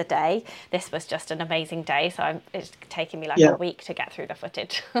as nice a day. This was just an amazing day, so it's taking me like a week to get through the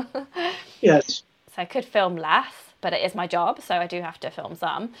footage. Yes. So I could film less, but it is my job, so I do have to film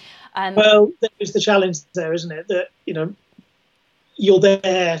some. Well, there's the challenge there, isn't it? That, you're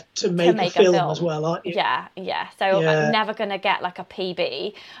there to make a film as well, aren't you? Yeah. So I'm never going to get like a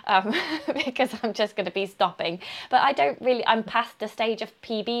PB because I'm just going to be stopping. But I'm past the stage of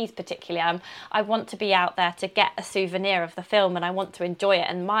PBs particularly. I want to be out there to get a souvenir of the film, and I want to enjoy it.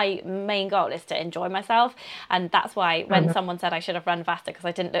 And my main goal is to enjoy myself. And that's why when someone said I should have run faster because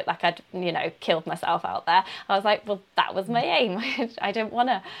I didn't look like I'd, killed myself out there, I was like, well, that was my aim. I didn't want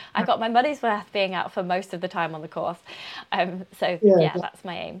to. I got my money's worth being out for most of the time on the course. Yeah, that's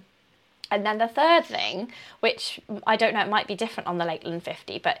my aim. And then the third thing, which I don't know, it might be different on the Lakeland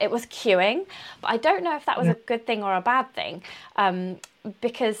 50, but it was queuing. But I don't know if that was a good thing or a bad thing,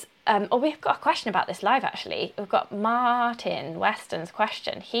 because we've got a question about this live, actually. We've got Martin Weston's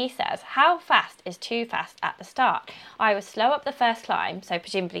question. He says, how fast is too fast at the start? I was slow up the first climb, so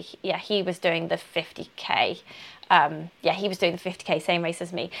presumably, he was doing the 50k. He was doing the 50k, same race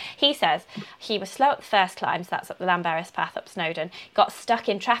as me. He says he was slow at the first climb, so that's up the Llanberis Path up Snowdon, got stuck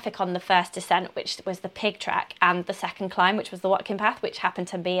in traffic on the first descent, which was the pig track, and the second climb, which was the Watkin Path, which happened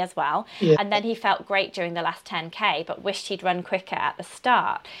to me as well. Yeah. And then he felt great during the last 10k, but wished he'd run quicker at the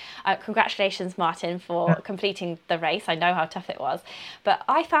start. Congratulations, Martin, for completing the race. I know how tough it was. But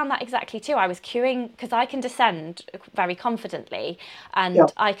I found that exactly too. I was queuing, because I can descend very confidently, and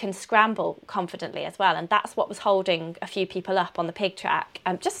I can scramble confidently as well. And that's what was holding a few people up on the pig track,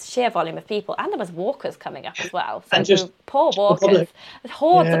 and just sheer volume of people, and there was walkers coming up as well, so and just poor walkers,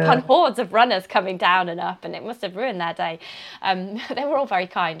 hordes upon hordes of runners coming down and up, and it must have ruined their day. They were all very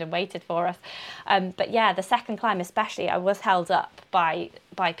kind and waited for us, but the second climb especially, I was held up by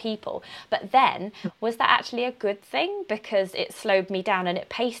people. But then, was that actually a good thing, because it slowed me down and it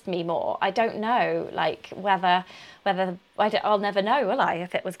paced me more? I don't know, whether I'll never know, will I,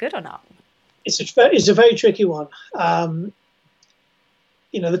 if it was good or not. It's a very tricky one. The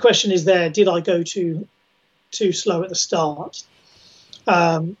question is there, did I go too slow at the start?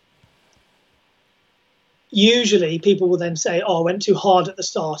 Usually people will then say, I went too hard at the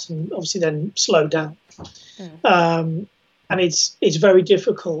start, and obviously then slowed down. And it's very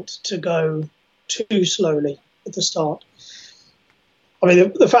difficult to go too slowly at the start. I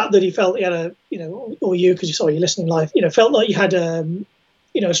mean, the fact that he felt he had or you, because you're listening live, felt like you had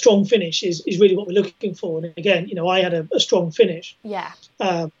a strong finish is really what we're looking for. And again, I had a strong finish. Yeah.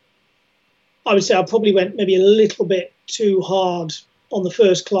 I would say I probably went maybe a little bit too hard on the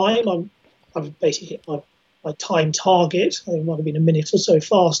first climb. I basically hit my time target. I think it might have been a minute or so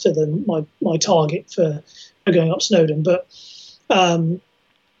faster than my target for going up Snowdon. But I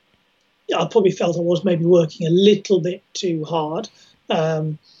probably felt I was maybe working a little bit too hard,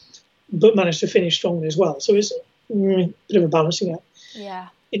 but managed to finish strongly as well. So it's a bit of a balancing act. Yeah.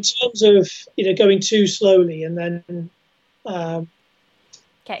 In terms of going too slowly and then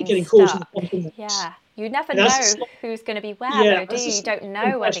getting caught in the compliments. Yeah, you never know who's going to be where, though, do you? You don't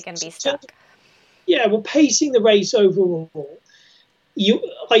know where they're going to be stuck. Yeah, well, pacing the race overall, you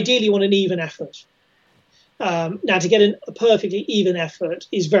ideally want an even effort. Now, to get a perfectly even effort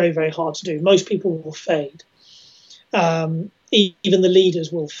is very, very hard to do. Most people will fade. Even the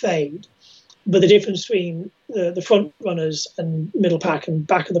leaders will fade. But the difference between the front runners and middle pack and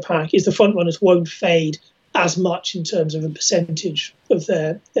back of the pack is the front runners won't fade as much in terms of a percentage of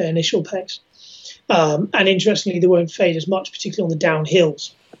their initial pace. And interestingly, they won't fade as much, particularly on the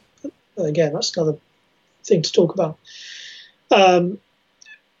downhills. again, that's another thing to talk about.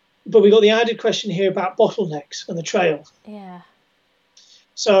 But we got the added question here about bottlenecks and the trail. Yeah.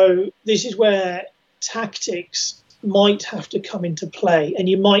 So this is where tactics might have to come into play. And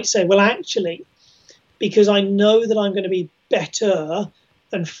you might say, well, actually, because I know that I'm going to be better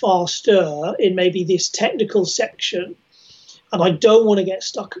and faster in maybe this technical section, and I don't want to get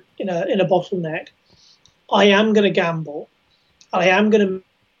stuck in a bottleneck, I am going to gamble. I am going to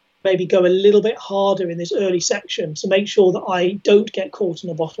maybe go a little bit harder in this early section to make sure that I don't get caught in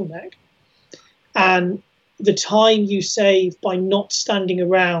a bottleneck. And the time you save by not standing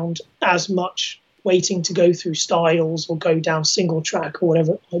around as much, waiting to go through styles or go down single track or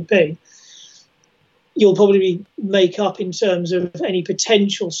whatever it might be, you'll probably make up in terms of any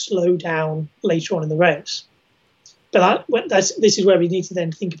potential slowdown later on in the race. But this is where we need to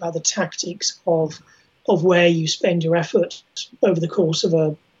then think about the tactics of where you spend your effort over the course of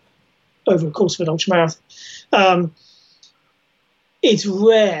an ultramarathon. It's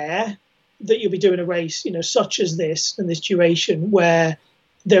rare that you'll be doing a race, such as this and this duration, where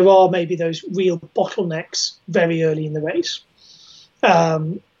there are maybe those real bottlenecks very early in the race.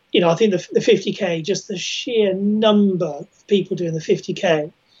 I think the 50K, just the sheer number of people doing the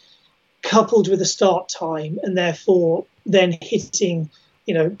 50K, coupled with the start time, and therefore then hitting,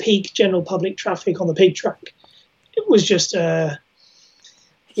 peak general public traffic on the pig track, it was just a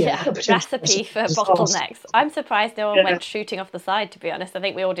recipe for bottlenecks. I'm surprised no one went shooting off the side, to be honest. I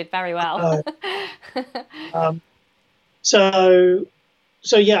think we all did very well.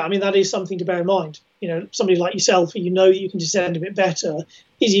 So yeah, I mean, that is something to bear in mind. Somebody like yourself, you know that you can descend a bit better.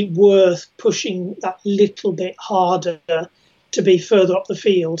 Is it worth pushing that little bit harder to be further up the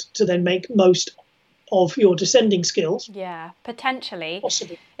field to then make most of your descending skills? Yeah, potentially.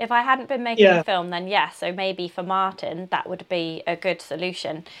 Possibly. If I hadn't been making a film, then yes. So maybe for Martin, that would be a good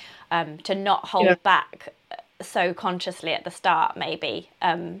solution, to not hold back so consciously at the start, maybe.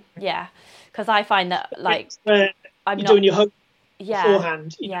 Because I find that, I'm not doing your homework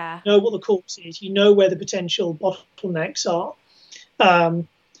beforehand. You know what the course is. You know where the potential bottlenecks are.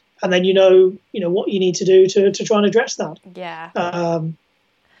 And then you know what you need to do to try and address that.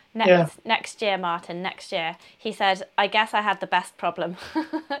 Next year, Martin, he said, I guess I had the best problem.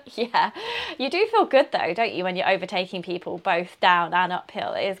 Yeah. You do feel good though, don't you, when you're overtaking people both down and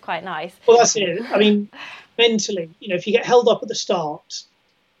uphill? It is quite nice. Well, that's it. I mean, mentally, if you get held up at the start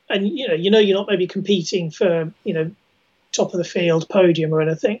and, you're not maybe competing for, top of the field, podium or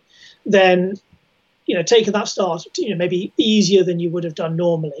anything, then, taking that start, maybe easier than you would have done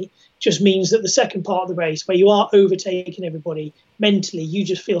normally, just means that the second part of the race, where you are overtaking everybody, mentally, you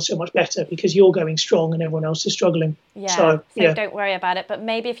just feel so much better because you're going strong and everyone else is struggling. So don't worry about it. But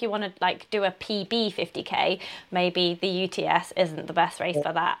maybe if you want to do a PB 50K, maybe the UTS isn't the best race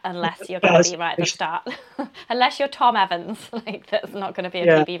for that, unless you're going to be right at the start. Unless you're Tom Evans, that's not going to be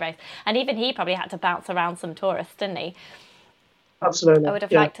a PB race. And even he probably had to bounce around some tourists, didn't he? Absolutely. I would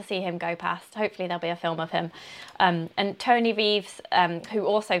have liked to see him go past. Hopefully there'll be a film of him. And Tony Reeves, who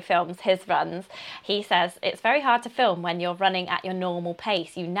also films his runs, he says it's very hard to film when you're running at your normal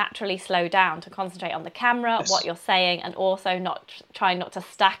pace. You naturally slow down to concentrate on the camera, what you're saying, and also try not to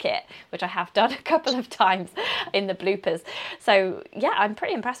stack it, which I have done a couple of times in the bloopers. So yeah, I'm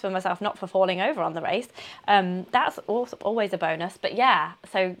pretty impressed with myself not for falling over on the race. That's also always a bonus. But yeah,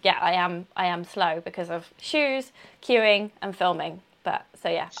 so yeah, I am slow because of shoes, queuing, and filming. But so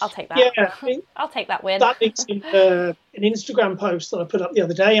yeah, I'll take that. Yeah, I mean, I'll take that win. That links in an Instagram post that I put up the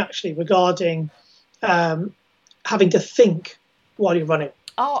other day, actually, regarding having to think while you're running.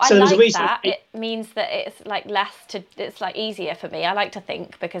 Oh, I like that. It means that it's easier for me. I like to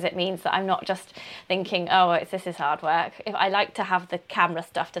think because it means that I'm not just thinking, this is hard work. I like to have the camera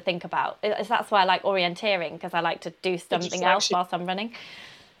stuff to think about. That's why I like orienteering, because I like to do something else whilst I'm running.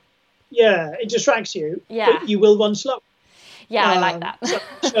 Yeah, it distracts you. Yeah. But you will run slow. Yeah, I like that.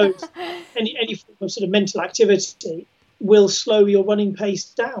 So any form of sort of mental activity will slow your running pace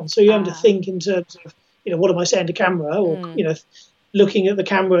down. So you have to think in terms of, what am I saying to camera, or looking at the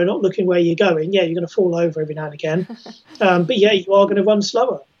camera and not looking where you're going. Yeah, you're going to fall over every now and again, but yeah, you are going to run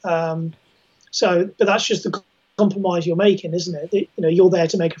slower. But that's just the compromise you're making, isn't it? You're there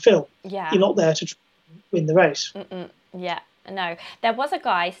to make a film. Yeah. You're not there to win the race. Yeah. No, there was a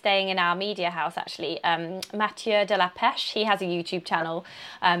guy staying in our media house, actually, Mathieu de la Pêche. He has a YouTube channel,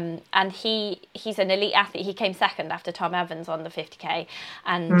 and he's an elite athlete. He came second after Tom Evans on the 50K,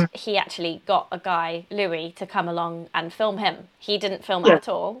 and he actually got a guy, Louis, to come along and film him. He didn't film at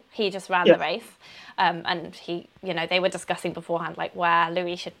all. He just ran the race. And he, they were discussing beforehand, where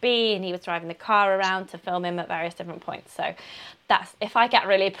Louis should be, and he was driving the car around to film him at various different points. So if I get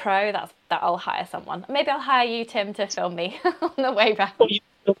really pro, that I'll hire someone. Maybe I'll hire you, Tim, to film me on the way round. Well, you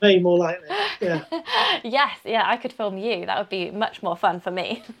film me more likely. Yeah. Yes, yeah, I could film you. That would be much more fun for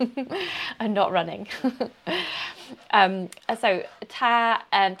me, and not running. So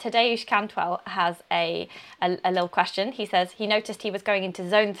Tadeusz Cantwell has a little question. He says he noticed he was going into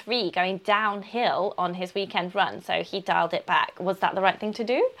zone 3, going downhill on his weekend run, so he dialed it back. Was that the right thing to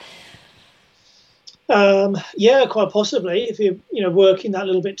do? Yeah, quite possibly. If you're working that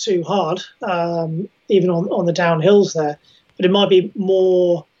little bit too hard, even on the downhills there, but it might be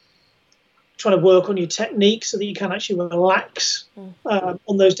more trying to work on your technique so that you can actually relax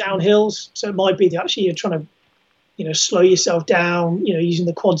on those downhills. So it might be that actually you're trying to, slow yourself down. Using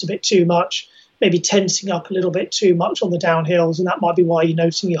the quads a bit too much, maybe tensing up a little bit too much on the downhills, and that might be why you're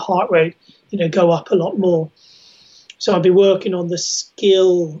noticing your heart rate, go up a lot more. So I'd be working on the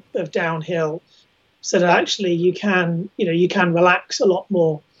skill of downhill, so that actually you can relax a lot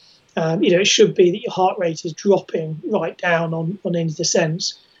more. It should be that your heart rate is dropping right down on any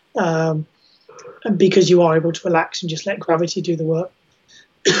descents, and because you are able to relax and just let gravity do the work.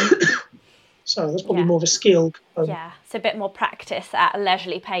 So that's probably more of a skill. Yeah, it's a bit more practice at a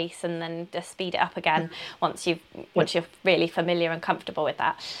leisurely pace, and then just speed it up again once you're really familiar and comfortable with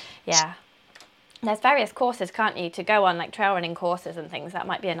that. Yeah. There's various courses, can't you, to go on, like trail running courses and things. That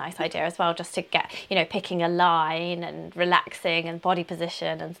might be a nice idea as well, just to get, picking a line and relaxing and body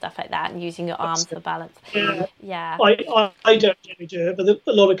position and stuff like that, and using your arms for balance. Yeah. I don't really do it, but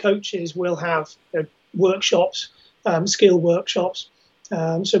a lot of coaches will have workshops, skill workshops.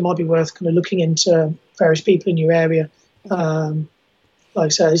 So it might be worth kind of looking into various people in your area. Like I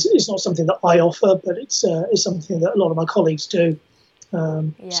say, it's not something that I offer, but it's something that a lot of my colleagues do.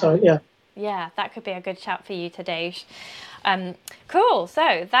 So, yeah. Yeah, that could be a good chat for you today. Cool.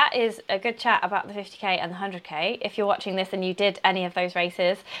 So that is a good chat about the 50k and the 100k. If you're watching this and you did any of those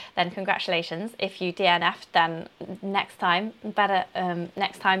races, then congratulations. If you DNF'd, then next time,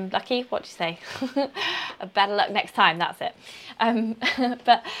 lucky. What do you say? Better luck next time. That's it.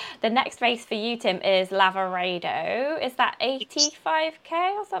 But the next race for you, Tim, is Lavaredo. Is that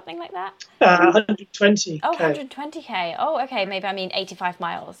 85k or something like that? 120k. Oh, 120k. Oh, okay. Maybe I mean 85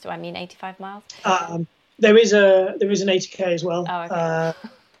 miles. Do I mean 85 miles? There is an 80k as well. Oh,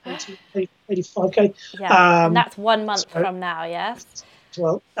 okay. 85k. Yeah, and that's 1 month from now, yes?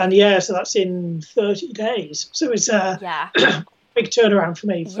 Well, and so that's in 30 days. So it's a big turnaround for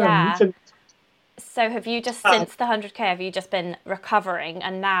me. So have you just, since the 100k, have you just been recovering,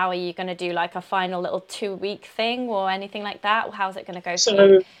 and now are you going to do like a final little 2-week thing or anything like that? How's it going to go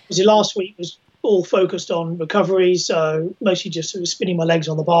for you? Last week was all focused on recovery, so mostly just sort of spinning my legs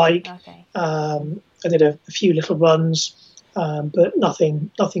on the bike. Okay. I did a few little runs, but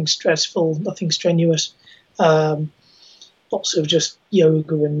nothing stressful, nothing strenuous. Lots of just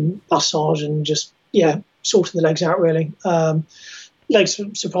yoga and massage and just sorting the legs out really. Legs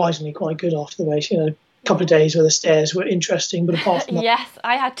were surprisingly quite good after the race. A couple of days where the stairs were interesting, but apart from that, yes,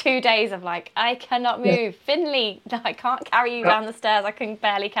 I had 2 days of like, I cannot move. Yeah. Finley, I can't carry you down the stairs. I can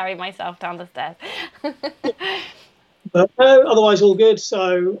barely carry myself down the stairs. But otherwise all good.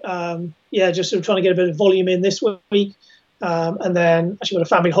 So just sort of trying to get a bit of volume in this week, and then actually got a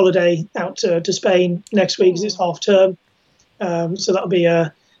family holiday out to Spain next week because it's half term. So that'll be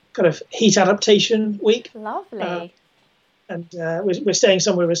a kind of heat adaptation week. Lovely. And we're staying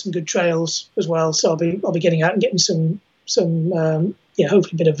somewhere with some good trails as well. So I'll be getting out and getting some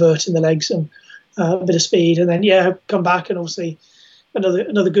hopefully a bit of vert in the legs and a bit of speed, and then come back and obviously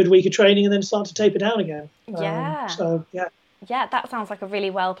another good week of training, and then start to taper down again. That sounds like a really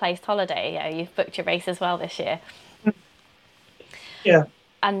well placed holiday. Yeah, you've booked your race as well this year. Yeah,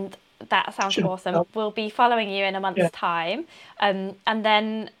 and that sounds awesome. We'll be following you in a month's time, and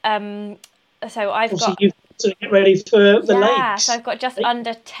then so I've got to get ready for the lakes. Yeah, so I've got just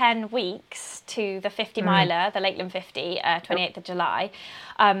under 10 weeks to the 50 miler, the Lakeland 50, 28th of July.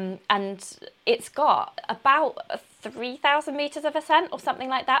 And it's got about 3,000 metres of ascent or something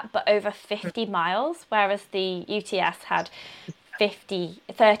like that, but over 50 miles, whereas the UTS had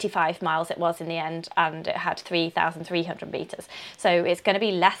 35 miles it was in the end, and it had 3,300 metres. So it's going to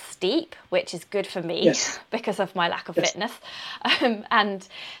be less steep, which is good for me because of my lack of fitness. And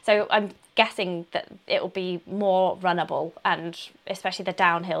so I'm guessing that it will be more runnable, and especially the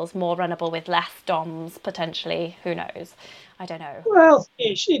downhills more runnable with less DOMs potentially. Who knows? I don't know. Well,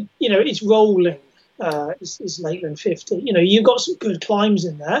 it's rolling. It's Lakeland 50. You've got some good climbs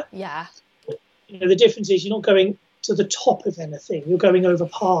in there. Yeah. The difference is you're not going to the top of anything. You're going over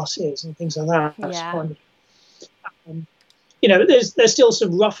passes and things like that. That's kind of, there's still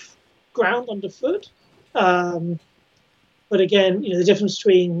some rough ground underfoot. But again, the difference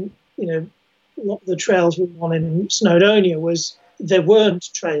between, what the trails were on in Snowdonia was there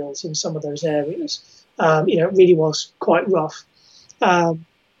weren't trails in some of those areas. It really was quite rough. I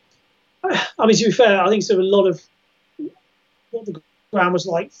mean, to be fair, I think so. A lot of what the ground was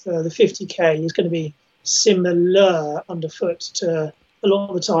like for the 50k is going to be similar underfoot to a lot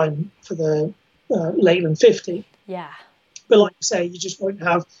of the time for the Lakeland 50. Yeah. But like I say, you just won't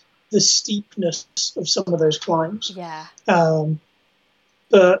have the steepness of some of those climbs. Yeah.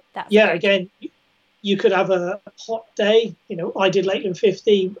 But That's yeah, good. again, you could have a hot day. I did Lakeland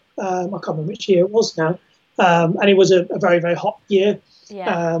 50. I can't remember which year it was now. And it was a very, very hot year.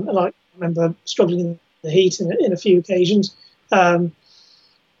 Yeah. And I remember struggling in the heat in a few occasions.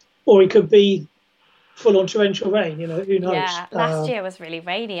 Or it could be full on torrential rain, who knows? Yeah, last year was really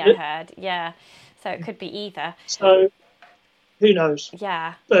rainy, I heard. Yeah, so it could be either. So who knows?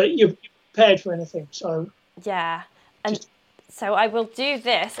 Yeah. But you're prepared for anything, so... Yeah, and so I will do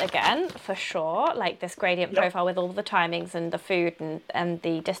this again for sure, like this gradient profile with all the timings and the food and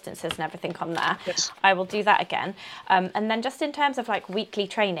the distances and everything on there. Yes. I will do that again. And then just in terms of like weekly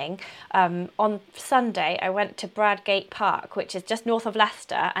training, on Sunday I went to Bradgate Park, which is just north of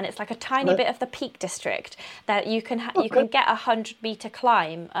Leicester, and it's like a tiny bit of the Peak District that you can you can get a 100-metre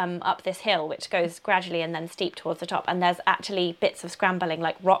climb up this hill, which goes gradually and then steep towards the top. And there's actually bits of scrambling,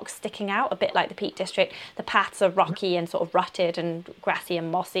 like rocks sticking out, a bit like the Peak District. The paths are rocky and sort of rutted and grassy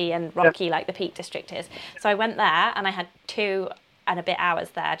and mossy and rocky like the Peak District is. So I went there and I had 2 and a bit hours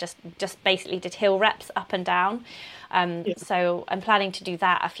there, just basically did hill reps up and down. So I'm planning to do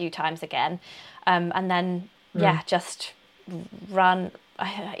that a few times again. And then, just run.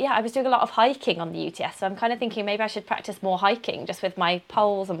 I was doing a lot of hiking on the UTS, so I'm kind of thinking maybe I should practice more hiking just with my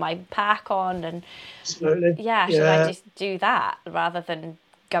poles and my pack on. And absolutely. Should I just do that rather than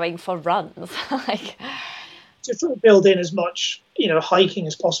going for runs? Like, to sort of build in as much, hiking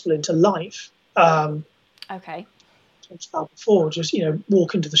as possible into life. Okay. Talked about before, just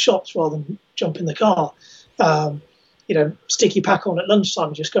walk into the shops rather than jump in the car. Stick your pack on at lunchtime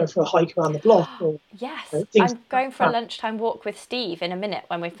and just go for a hike around the block. Or, yes, I'm going for a lunchtime walk with Steve in a minute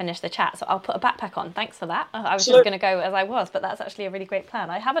when we finish the chat, so I'll put a backpack on. Thanks for that. I was just going to go as I was, but that's actually a really great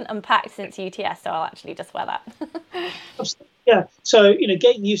plan. I haven't unpacked since UTS, so I'll actually just wear that. Yeah, so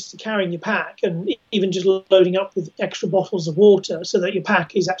getting used to carrying your pack and even just loading up with extra bottles of water so that your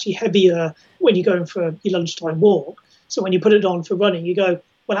pack is actually heavier when you're going for your lunchtime walk. So when you put it on for running, you go,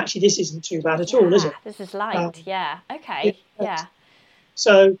 well, actually, this isn't too bad at all, is it? This is light. Okay. Yeah.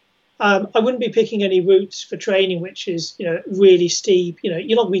 So I wouldn't be picking any routes for training which is really steep. You're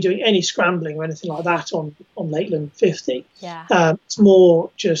not going to be doing any scrambling or anything like that on Lakeland 50. Yeah. It's more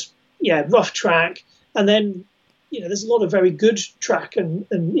just rough track, and then there's a lot of very good track and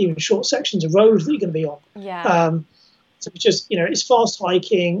even short sections of road that you're going to be on. Yeah. So it's just it's fast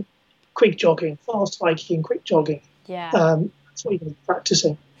hiking, quick jogging, fast hiking, quick jogging. Yeah. That's what you're going to be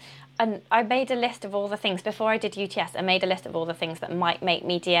practicing. And I made a list of all the things, before I did UTS, I made a list of all the things that might make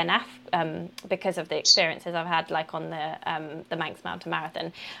me DNF because of the experiences I've had, like on the Manx Mountain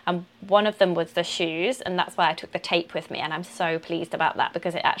Marathon. And one of them was the shoes, and that's why I took the tape with me. And I'm so pleased about that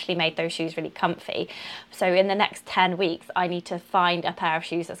because it actually made those shoes really comfy. So in the next 10 weeks, I need to find a pair of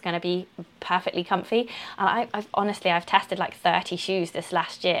shoes that's going to be perfectly comfy. And I've tested like 30 shoes this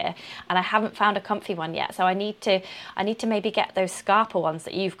last year, and I haven't found a comfy one yet. So I need to maybe get those Scarpa ones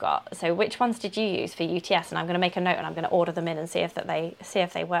that you've got. So which ones did you use for UTS? And I'm going to make a note and I'm going to order them in and see if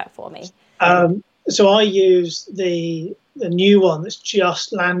they work for me. So I use the new one that's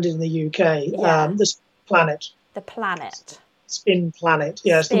just landed in the UK. The Planet. The Planet. Spin Planet.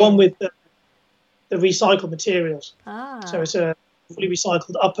 Yeah, it's the one with the recycled materials. So it's a fully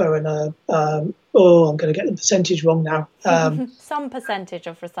recycled upper and I'm going to get the percentage wrong now. Some percentage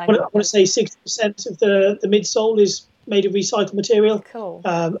of recycled. I want to say 60% of the midsole is made of recycled material. Cool.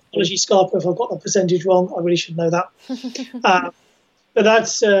 Apologies, Scarpa, if I've got the percentage wrong. I really should know that. But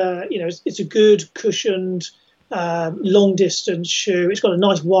that's, it's a good cushioned, long distance shoe. It's got a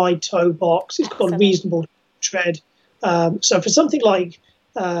nice wide toe box. It's got a reasonable tread. So for something like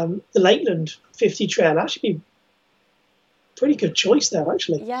the Lakeland 50 trail, actually be a pretty good choice there,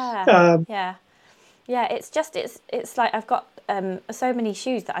 actually. Yeah. It's like I've got so many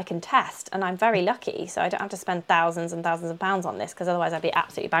shoes that I can test, and I'm very lucky, so I don't have to spend thousands and thousands of pounds on this because otherwise I'd be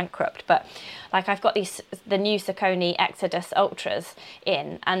absolutely bankrupt. But like I've got the new Saucony Exodus Ultras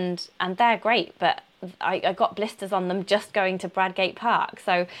in, and they're great, but I got blisters on them just going to Bradgate Park.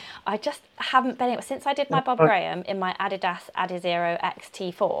 So I just haven't been able, since I did my Bob Graham in my Adidas Adizero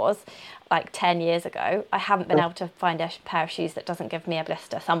XT4s like 10 years ago, I haven't been able to find a pair of shoes that doesn't give me a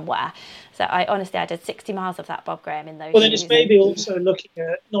blister somewhere. So I did 60 miles of that Bob Graham in those Well, then shoes. it's maybe also looking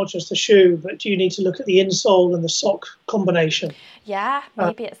at not just the shoe, but do you need to look at the insole and the sock combination? Yeah,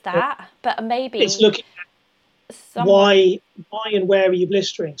 maybe it's that. But maybe it's looking at why and where are you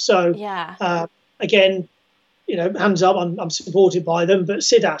blistering? So again, hands up, I'm supported by them, but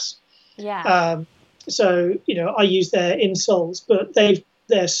Sidas. Yeah. So I use their insoles, but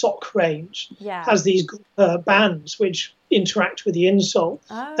their sock range has these bands which interact with the insole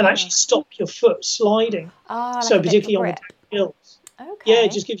and actually stop your foot sliding. Like so particularly on the hills. Okay. Yeah,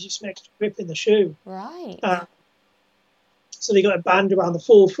 it just gives you some extra grip in the shoe. Right. So they got a band around the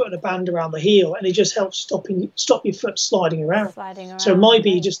forefoot and a band around the heel, and it just helps stop your foot sliding around. So it might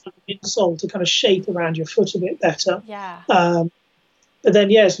be just an insole to kind of shape around your foot a bit better. Yeah. But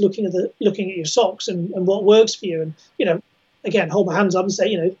then, it's looking at your socks and what works for you. And again, hold my hands up and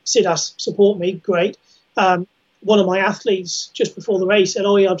say, Sidas, support me, great. One of my athletes just before the race said,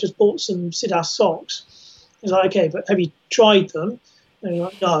 "Oh yeah, I've just bought some Sidas socks." I was like, "Okay, but have you tried them?" And he's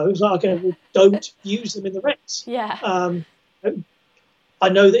like, "No." I was like, "Okay, well, don't use them in the race." Yeah. I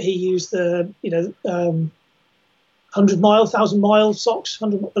know that he used the 100-mile, 1,000-mile socks,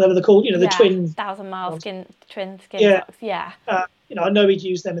 whatever they're called, the twin 1,000-mile twin skin socks. Yeah. I know he'd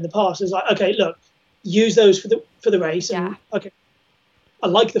used them in the past. It's like, okay, look, use those for the race. And okay, I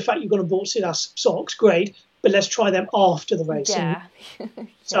like the fact you're going to bought Sidas socks, great, but let's try them after the race. Yeah.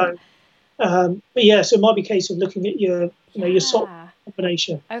 So it might be a case of looking at your sock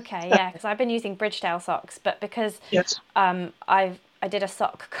combination. Okay, because I've been using Bridgedale socks, but because I did a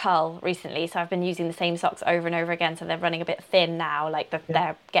sock cull recently, so I've been using the same socks over and over again, so they're running a bit thin now,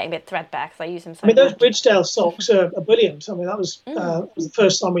 they're getting a bit threadbare because I use them so much. Those Bridgedale socks are brilliant. I mean, that was the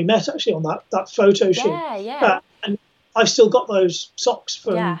first time we met actually on that photo shoot. Yeah. And I've still got those socks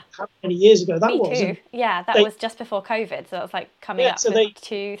from how many years ago that Me was. too. That was just before COVID, so that was coming up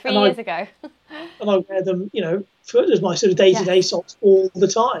 2-3 years ago. And I wear them, as my sort of day-to-day socks all the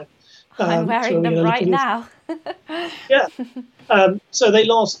time. I'm wearing them right now. So they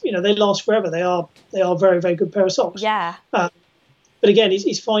last forever. They are very, very good pair of socks. Yeah. But again,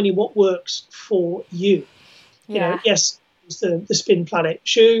 it's finding what works for you. Yes, it's the Spin Planet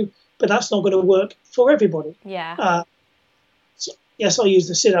shoe, but that's not going to work for everybody. Yeah. Yes, I use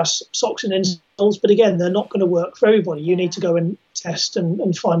the Sidas socks and insoles, but again, they're not going to work for everybody. You need to go and test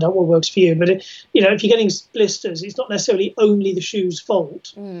and find out what works for you. But if you're getting blisters, it's not necessarily only the shoe's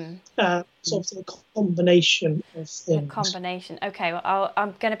fault. It's obviously a combination of things. A combination. Okay, well,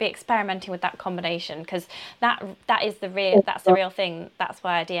 I'm going to be experimenting with that combination because that is the real. That's the real thing. That's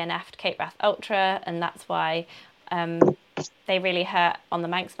why I DNF'd Cape Wrath Ultra, and that's why they really hurt on the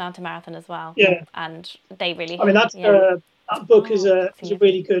Manx Mountain Marathon as well. Yeah, and they really. I mean, that's that book is a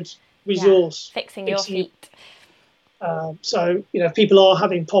really good resource. Fixing your feet. So if people are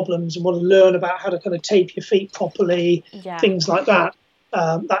having problems and want to learn about how to kind of tape your feet properly, things like that,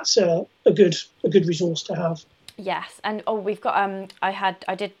 that's a good resource to have. Yes, and we've got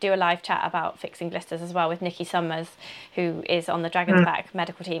I did do a live chat about fixing blisters as well with Nikki Summers, who is on the Dragon's Back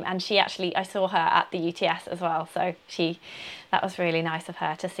medical team, and she actually, I saw her at the UTS as well, so that was really nice of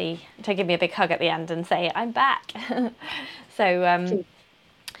her to give me a big hug at the end and say I'm back.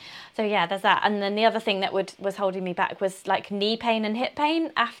 So yeah, there's that. And then the other thing that was holding me back was knee pain and hip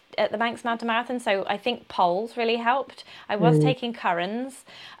pain at the Manx Mountain Marathon. So I think poles really helped. I was taking Currans,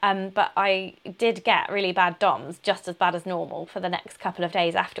 but I did get really bad DOMs, just as bad as normal for the next couple of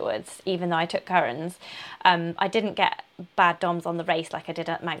days afterwards, even though I took Currans. I didn't get bad DOMs on the race like I did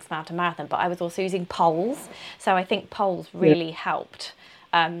at Manx Mountain Marathon, but I was also using poles. So I think poles really helped.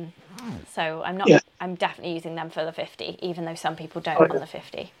 So I'm definitely using them for the 50, even though some people don't on the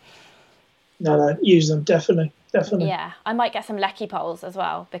 50. No, use them, definitely. Yeah, I might get some Lecky poles as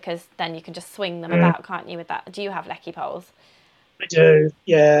well, because then you can just swing them about, can't you, with that? Do you have Lecky poles? I do,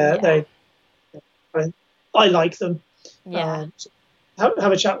 yeah. I like them. Yeah.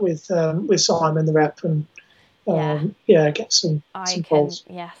 Have a chat with Simon, the rep, and get some poles.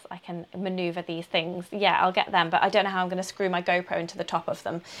 Yes, I can manoeuvre these things. Yeah, I'll get them, but I don't know how I'm going to screw my GoPro into the top of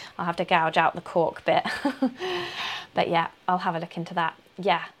them. I'll have to gouge out the cork bit. But yeah, I'll have a look into that.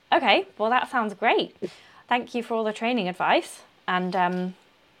 Yeah. Okay, well, that sounds great. Thank you for all the training advice, and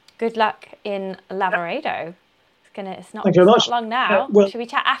good luck in Lavaredo. It's not long now. Should we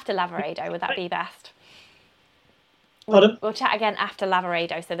chat after Lavaredo? Would that be best? Pardon? We'll chat again after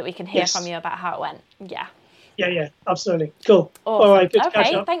Lavaredo so that we can hear from you about how it went. Yeah. Yeah, absolutely. Cool. Awesome. All right, good to catch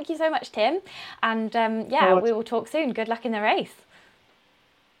Okay, up. thank you so much, Tim. And right. we will talk soon. Good luck in the race.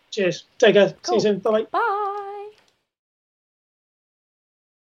 Cheers. Take care. Cool. See you soon. Bye. Bye.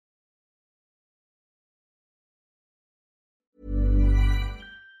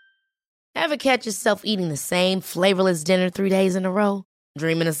 Ever catch yourself eating the same flavorless dinner 3 days in a row?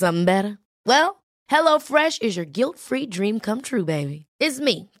 Dreaming of something better? Well, HelloFresh is your guilt-free dream come true, baby. It's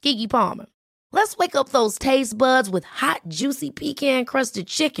me, Keke Palmer. Let's wake up those taste buds with hot, juicy pecan-crusted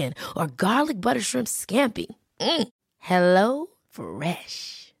chicken or garlic butter shrimp scampi. Hello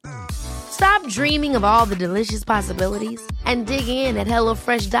Fresh. Stop dreaming of all the delicious possibilities and dig in at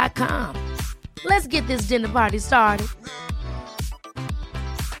HelloFresh.com. Let's get this dinner party started.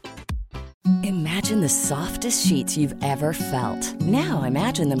 Imagine the softest sheets you've ever felt. Now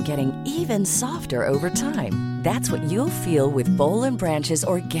imagine them getting even softer over time. That's what you'll feel with Boll & Branch's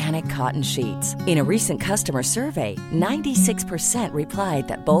organic cotton sheets. In a recent customer survey, 96% replied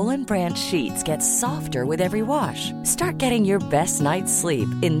that Boll & Branch sheets get softer with every wash. Start getting your best night's sleep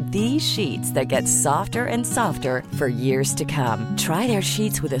in these sheets that get softer and softer for years to come. Try their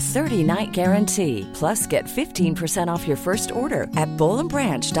sheets with a 30-night guarantee. Plus, get 15% off your first order at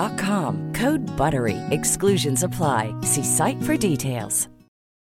bollandbranch.com. Code BUTTERY. Exclusions apply. See site for details.